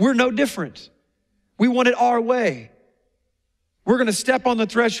 We're no different. We want it our way. We're going to step on the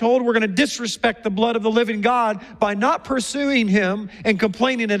threshold. We're going to disrespect the blood of the living God by not pursuing Him and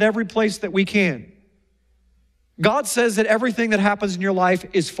complaining at every place that we can. God says that everything that happens in your life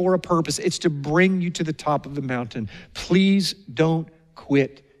is for a purpose. It's to bring you to the top of the mountain. Please don't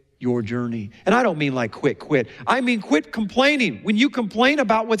quit your journey. And I don't mean like quit. I mean quit complaining. When you complain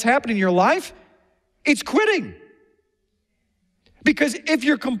about what's happening in your life, it's quitting. Because if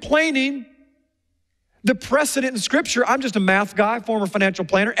you're complaining, the precedent in Scripture, I'm just a math guy, former financial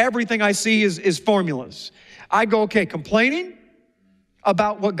planner. Everything I see is formulas. I go, okay, complaining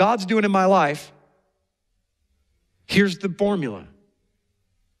about what God's doing in my life, here's the formula.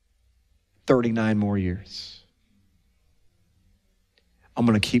 39 more years. I'm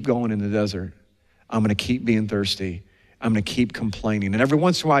going to keep going in the desert. I'm going to keep being thirsty. I'm going to keep complaining. And every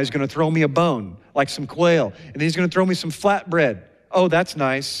once in a while, He's going to throw me a bone, like some quail. And then He's going to throw me some flatbread. Oh, that's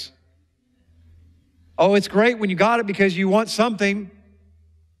nice. Oh, it's great when you got it because you want something.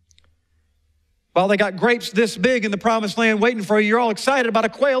 While they got grapes this big in the promised land waiting for you, you're all excited about a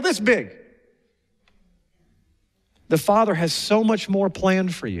quail this big. The Father has so much more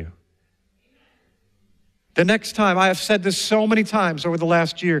planned for you. The next time, I have said this so many times over the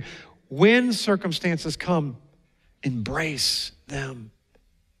last year, when circumstances come, embrace them.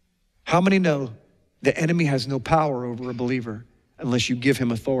 How many know the enemy has no power over a believer unless you give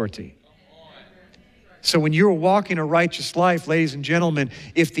him authority? So when you're walking a righteous life, ladies and gentlemen,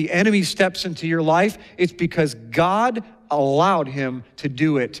 if the enemy steps into your life, it's because God allowed him to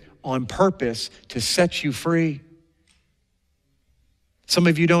do it on purpose to set you free. Some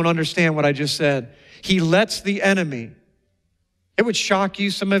of you don't understand what I just said. He lets the enemy. It would shock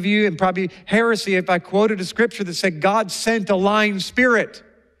you, some of you, and probably heresy if I quoted a scripture that said God sent a lying spirit.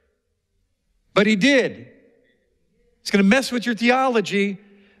 But He did. It's going to mess with your theology.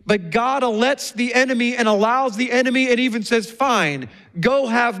 But God lets the enemy and allows the enemy and even says, fine, go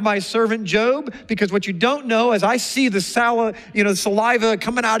have my servant Job, because what you don't know is I see the saliva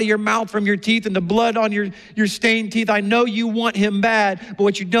coming out of your mouth from your teeth and the blood on your stained teeth. I know you want him bad, but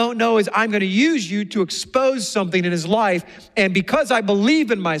what you don't know is I'm going to use you to expose something in his life. And because I believe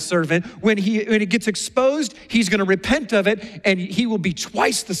in my servant, when it gets exposed, he's going to repent of it and he will be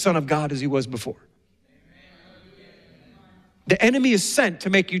twice the son of God as he was before. The enemy is sent to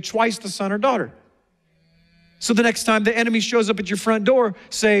make you twice the son or daughter. So the next time the enemy shows up at your front door,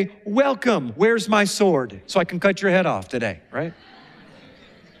 say, welcome, where's my sword? So I can cut your head off today, right?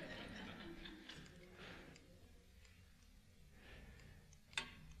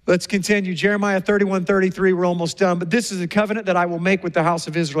 Let's continue. Jeremiah 31:33, we're almost done. But this is a covenant that I will make with the house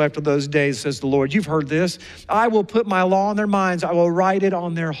of Israel after those days, says the Lord. You've heard this. I will put my law in their minds. I will write it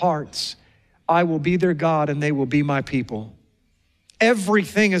on their hearts. I will be their God and they will be my people.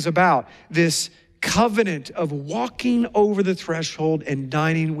 Everything is about this covenant of walking over the threshold and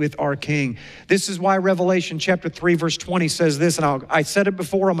dining with our King. This is why Revelation chapter 3, verse 20 says this, and I said it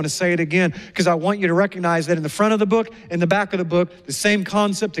before, I'm going to say it again, because I want you to recognize that in the front of the book, in the back of the book, the same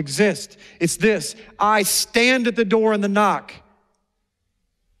concept exists. It's this: I stand at the door and the knock,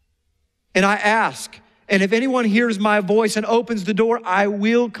 and I ask, and if anyone hears my voice and opens the door, I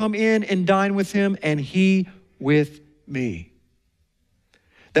will come in and dine with him, and he with me.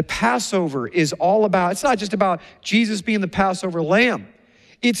 The Passover is all about, it's not just about Jesus being the Passover lamb.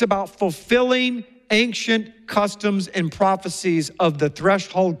 It's about fulfilling ancient customs and prophecies of the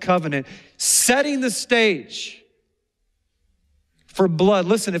threshold covenant, setting the stage for blood.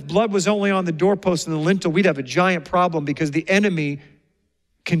 Listen, if blood was only on the doorpost and the lintel, we'd have a giant problem because the enemy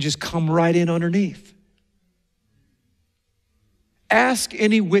can just come right in underneath. Ask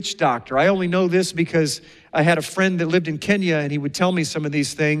any witch doctor. I only know this because I had a friend that lived in Kenya and he would tell me some of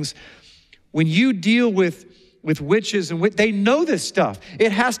these things. When you deal with witches and they know this stuff.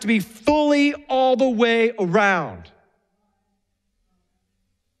 It has to be fully all the way around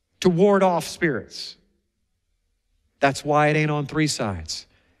to ward off spirits. That's why it ain't on three sides.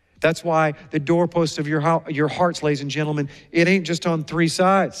 That's why the doorpost of your hearts, ladies and gentlemen, it ain't just on three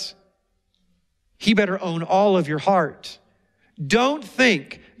sides. He better own all of your heart. Don't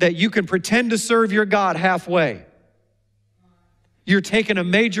think that you can pretend to serve your God halfway. You're taking a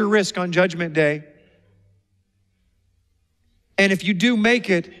major risk on Judgment Day. And if you do make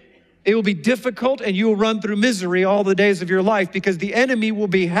it, it will be difficult and you will run through misery all the days of your life because the enemy will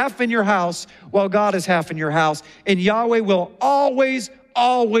be half in your house while God is half in your house. And Yahweh will always,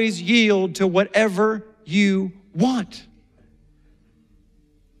 always yield to whatever you want.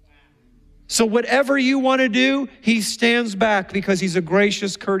 So whatever you want to do, he stands back because he's a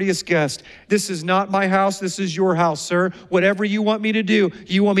gracious, courteous guest. This is not my house. This is your house, sir. Whatever you want me to do,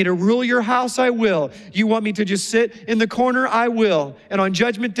 you want me to rule your house, I will. You want me to just sit in the corner, I will. And on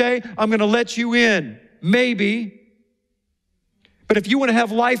Judgment Day, I'm going to let you in. Maybe. But if you want to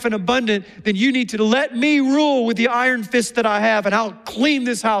have life in abundance, then you need to let me rule with the iron fist that I have, and I'll clean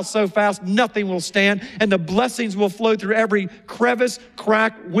this house so fast nothing will stand, and the blessings will flow through every crevice,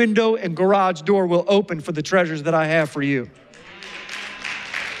 crack, window, and garage door will open for the treasures that I have for you.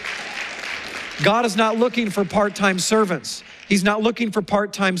 God is not looking for part-time servants. He's not looking for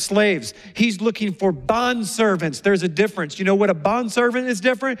part-time slaves. He's looking for bondservants. There's a difference. You know what a bondservant is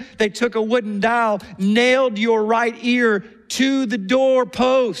different? They took a wooden dowel, nailed your right ear to the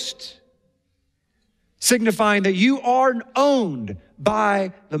doorpost, signifying that you are owned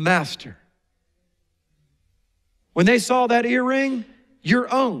by the master. When they saw that earring,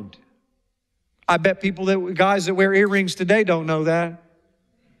 you're owned. I bet guys that wear earrings today don't know that.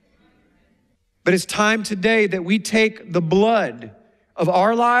 But it's time today that we take the blood of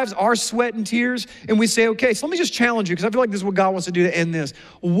our lives, our sweat and tears, and we say, okay, so let me just challenge you, because I feel like this is what God wants to do to end this.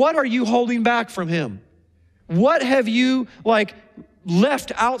 What are you holding back from him? What have you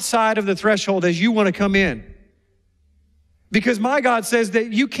left outside of the threshold as you want to come in? Because my God says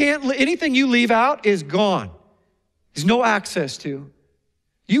that you can't, anything you leave out is gone. There's no access to.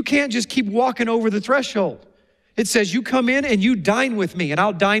 You can't just keep walking over the threshold. It says you come in and you dine with me and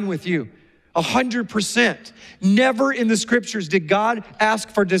I'll dine with you. 100%. Never in the scriptures did God ask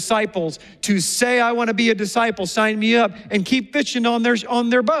for disciples to say, I want to be a disciple, sign me up, and keep fishing on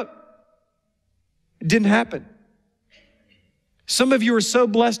their boat. It didn't happen. Some of you are so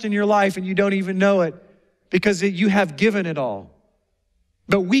blessed in your life and you don't even know it because you have given it all.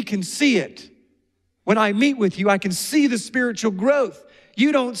 But we can see it. When I meet with you, I can see the spiritual growth.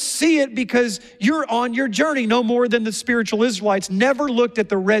 You don't see it because you're on your journey no more than the spiritual Israelites never looked at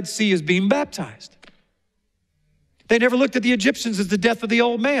the Red Sea as being baptized. They never looked at the Egyptians as the death of the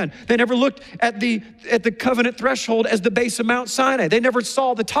old man. They never looked at the covenant threshold as the base of Mount Sinai. They never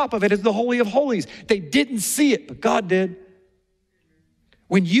saw the top of it as the Holy of Holies. They didn't see it, but God did.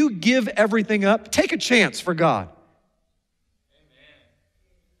 When you give everything up, take a chance for God.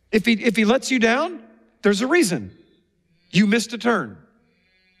 If he lets you down, there's a reason. You missed a turn.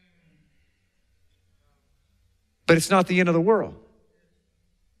 But it's not the end of the world.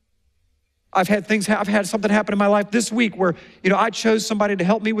 I've had something happen in my life this week where, I chose somebody to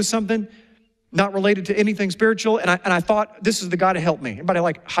help me with something not related to anything spiritual, and I thought, this is the guy to help me.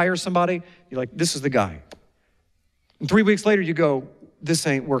 Anybody hire somebody? You're like, this is the guy. And 3 weeks later, you go, this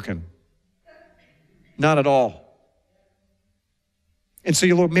ain't working. Not at all. And so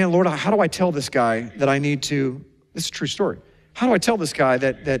you look, man, Lord, how do I tell this guy that I need to, this is a true story. How do I tell this guy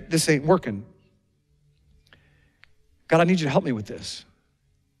that this ain't working? God, I need you to help me with this.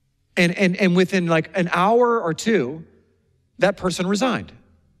 And within an hour or two, that person resigned.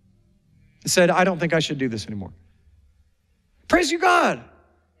 and said, I don't think I should do this anymore. Praise you, God.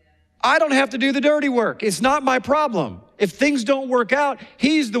 I don't have to do the dirty work. It's not my problem. If things don't work out,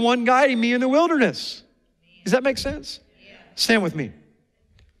 he's the one guiding me in the wilderness. Does that make sense? Stand with me.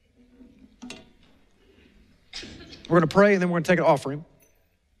 We're going to pray, and then we're going to take an offering,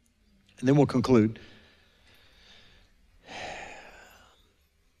 and then we'll conclude.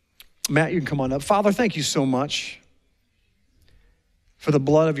 Matt, you can come on up. Father, thank you so much for the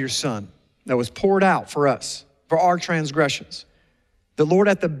blood of your Son that was poured out for us, for our transgressions. The Lord,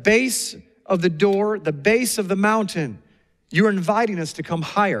 at the base of the door, the base of the mountain, you're inviting us to come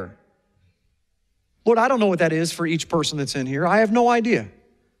higher. Lord, I don't know what that is for each person that's in here. I have no idea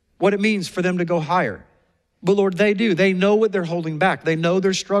what it means for them to go higher. But Lord, they do. They know what they're holding back. They know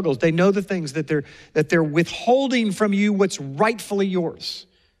their struggles. They know the things that they're withholding from you, what's rightfully yours.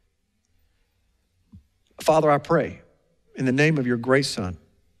 Father, I pray in the name of your great Son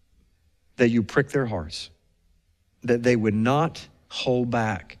that you prick their hearts, that they would not hold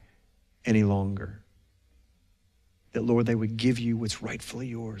back any longer. That, Lord, they would give you what's rightfully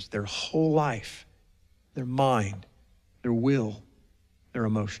yours, their whole life, their mind, their will, their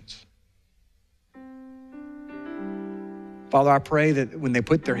emotions. Father, I pray that when they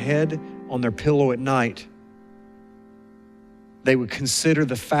put their head on their pillow at night, they would consider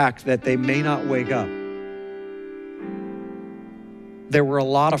the fact that they may not wake up. There were a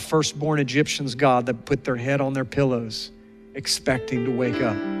lot of firstborn Egyptians, God, that put their head on their pillows expecting to wake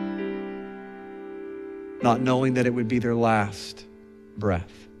up, not knowing that it would be their last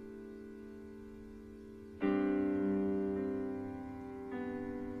breath.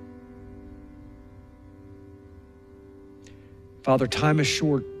 Father, time is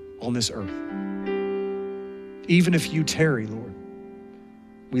short on this earth. Even if you tarry, Lord,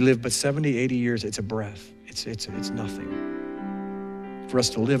 we live but 70, 80 years. It's a breath. It's nothing. For us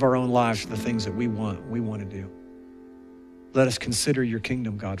to live our own lives for the things that we want to do. Let us consider your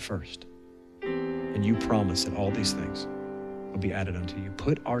kingdom, God, first. And you promise that all these things will be added unto you.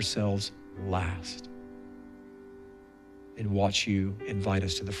 Put ourselves last and watch you invite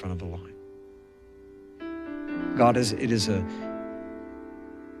us to the front of the line. God, it is an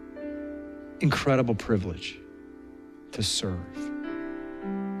incredible privilege to serve,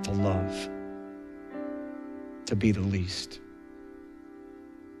 to love, to be the least.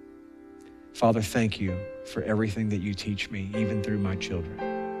 Father, thank you for everything that you teach me, even through my children.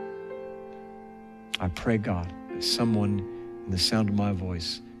 I pray, God, that someone in the sound of my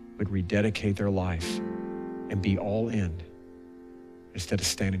voice would rededicate their life and be all in instead of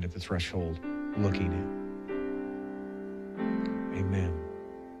standing at the threshold looking in. Amen.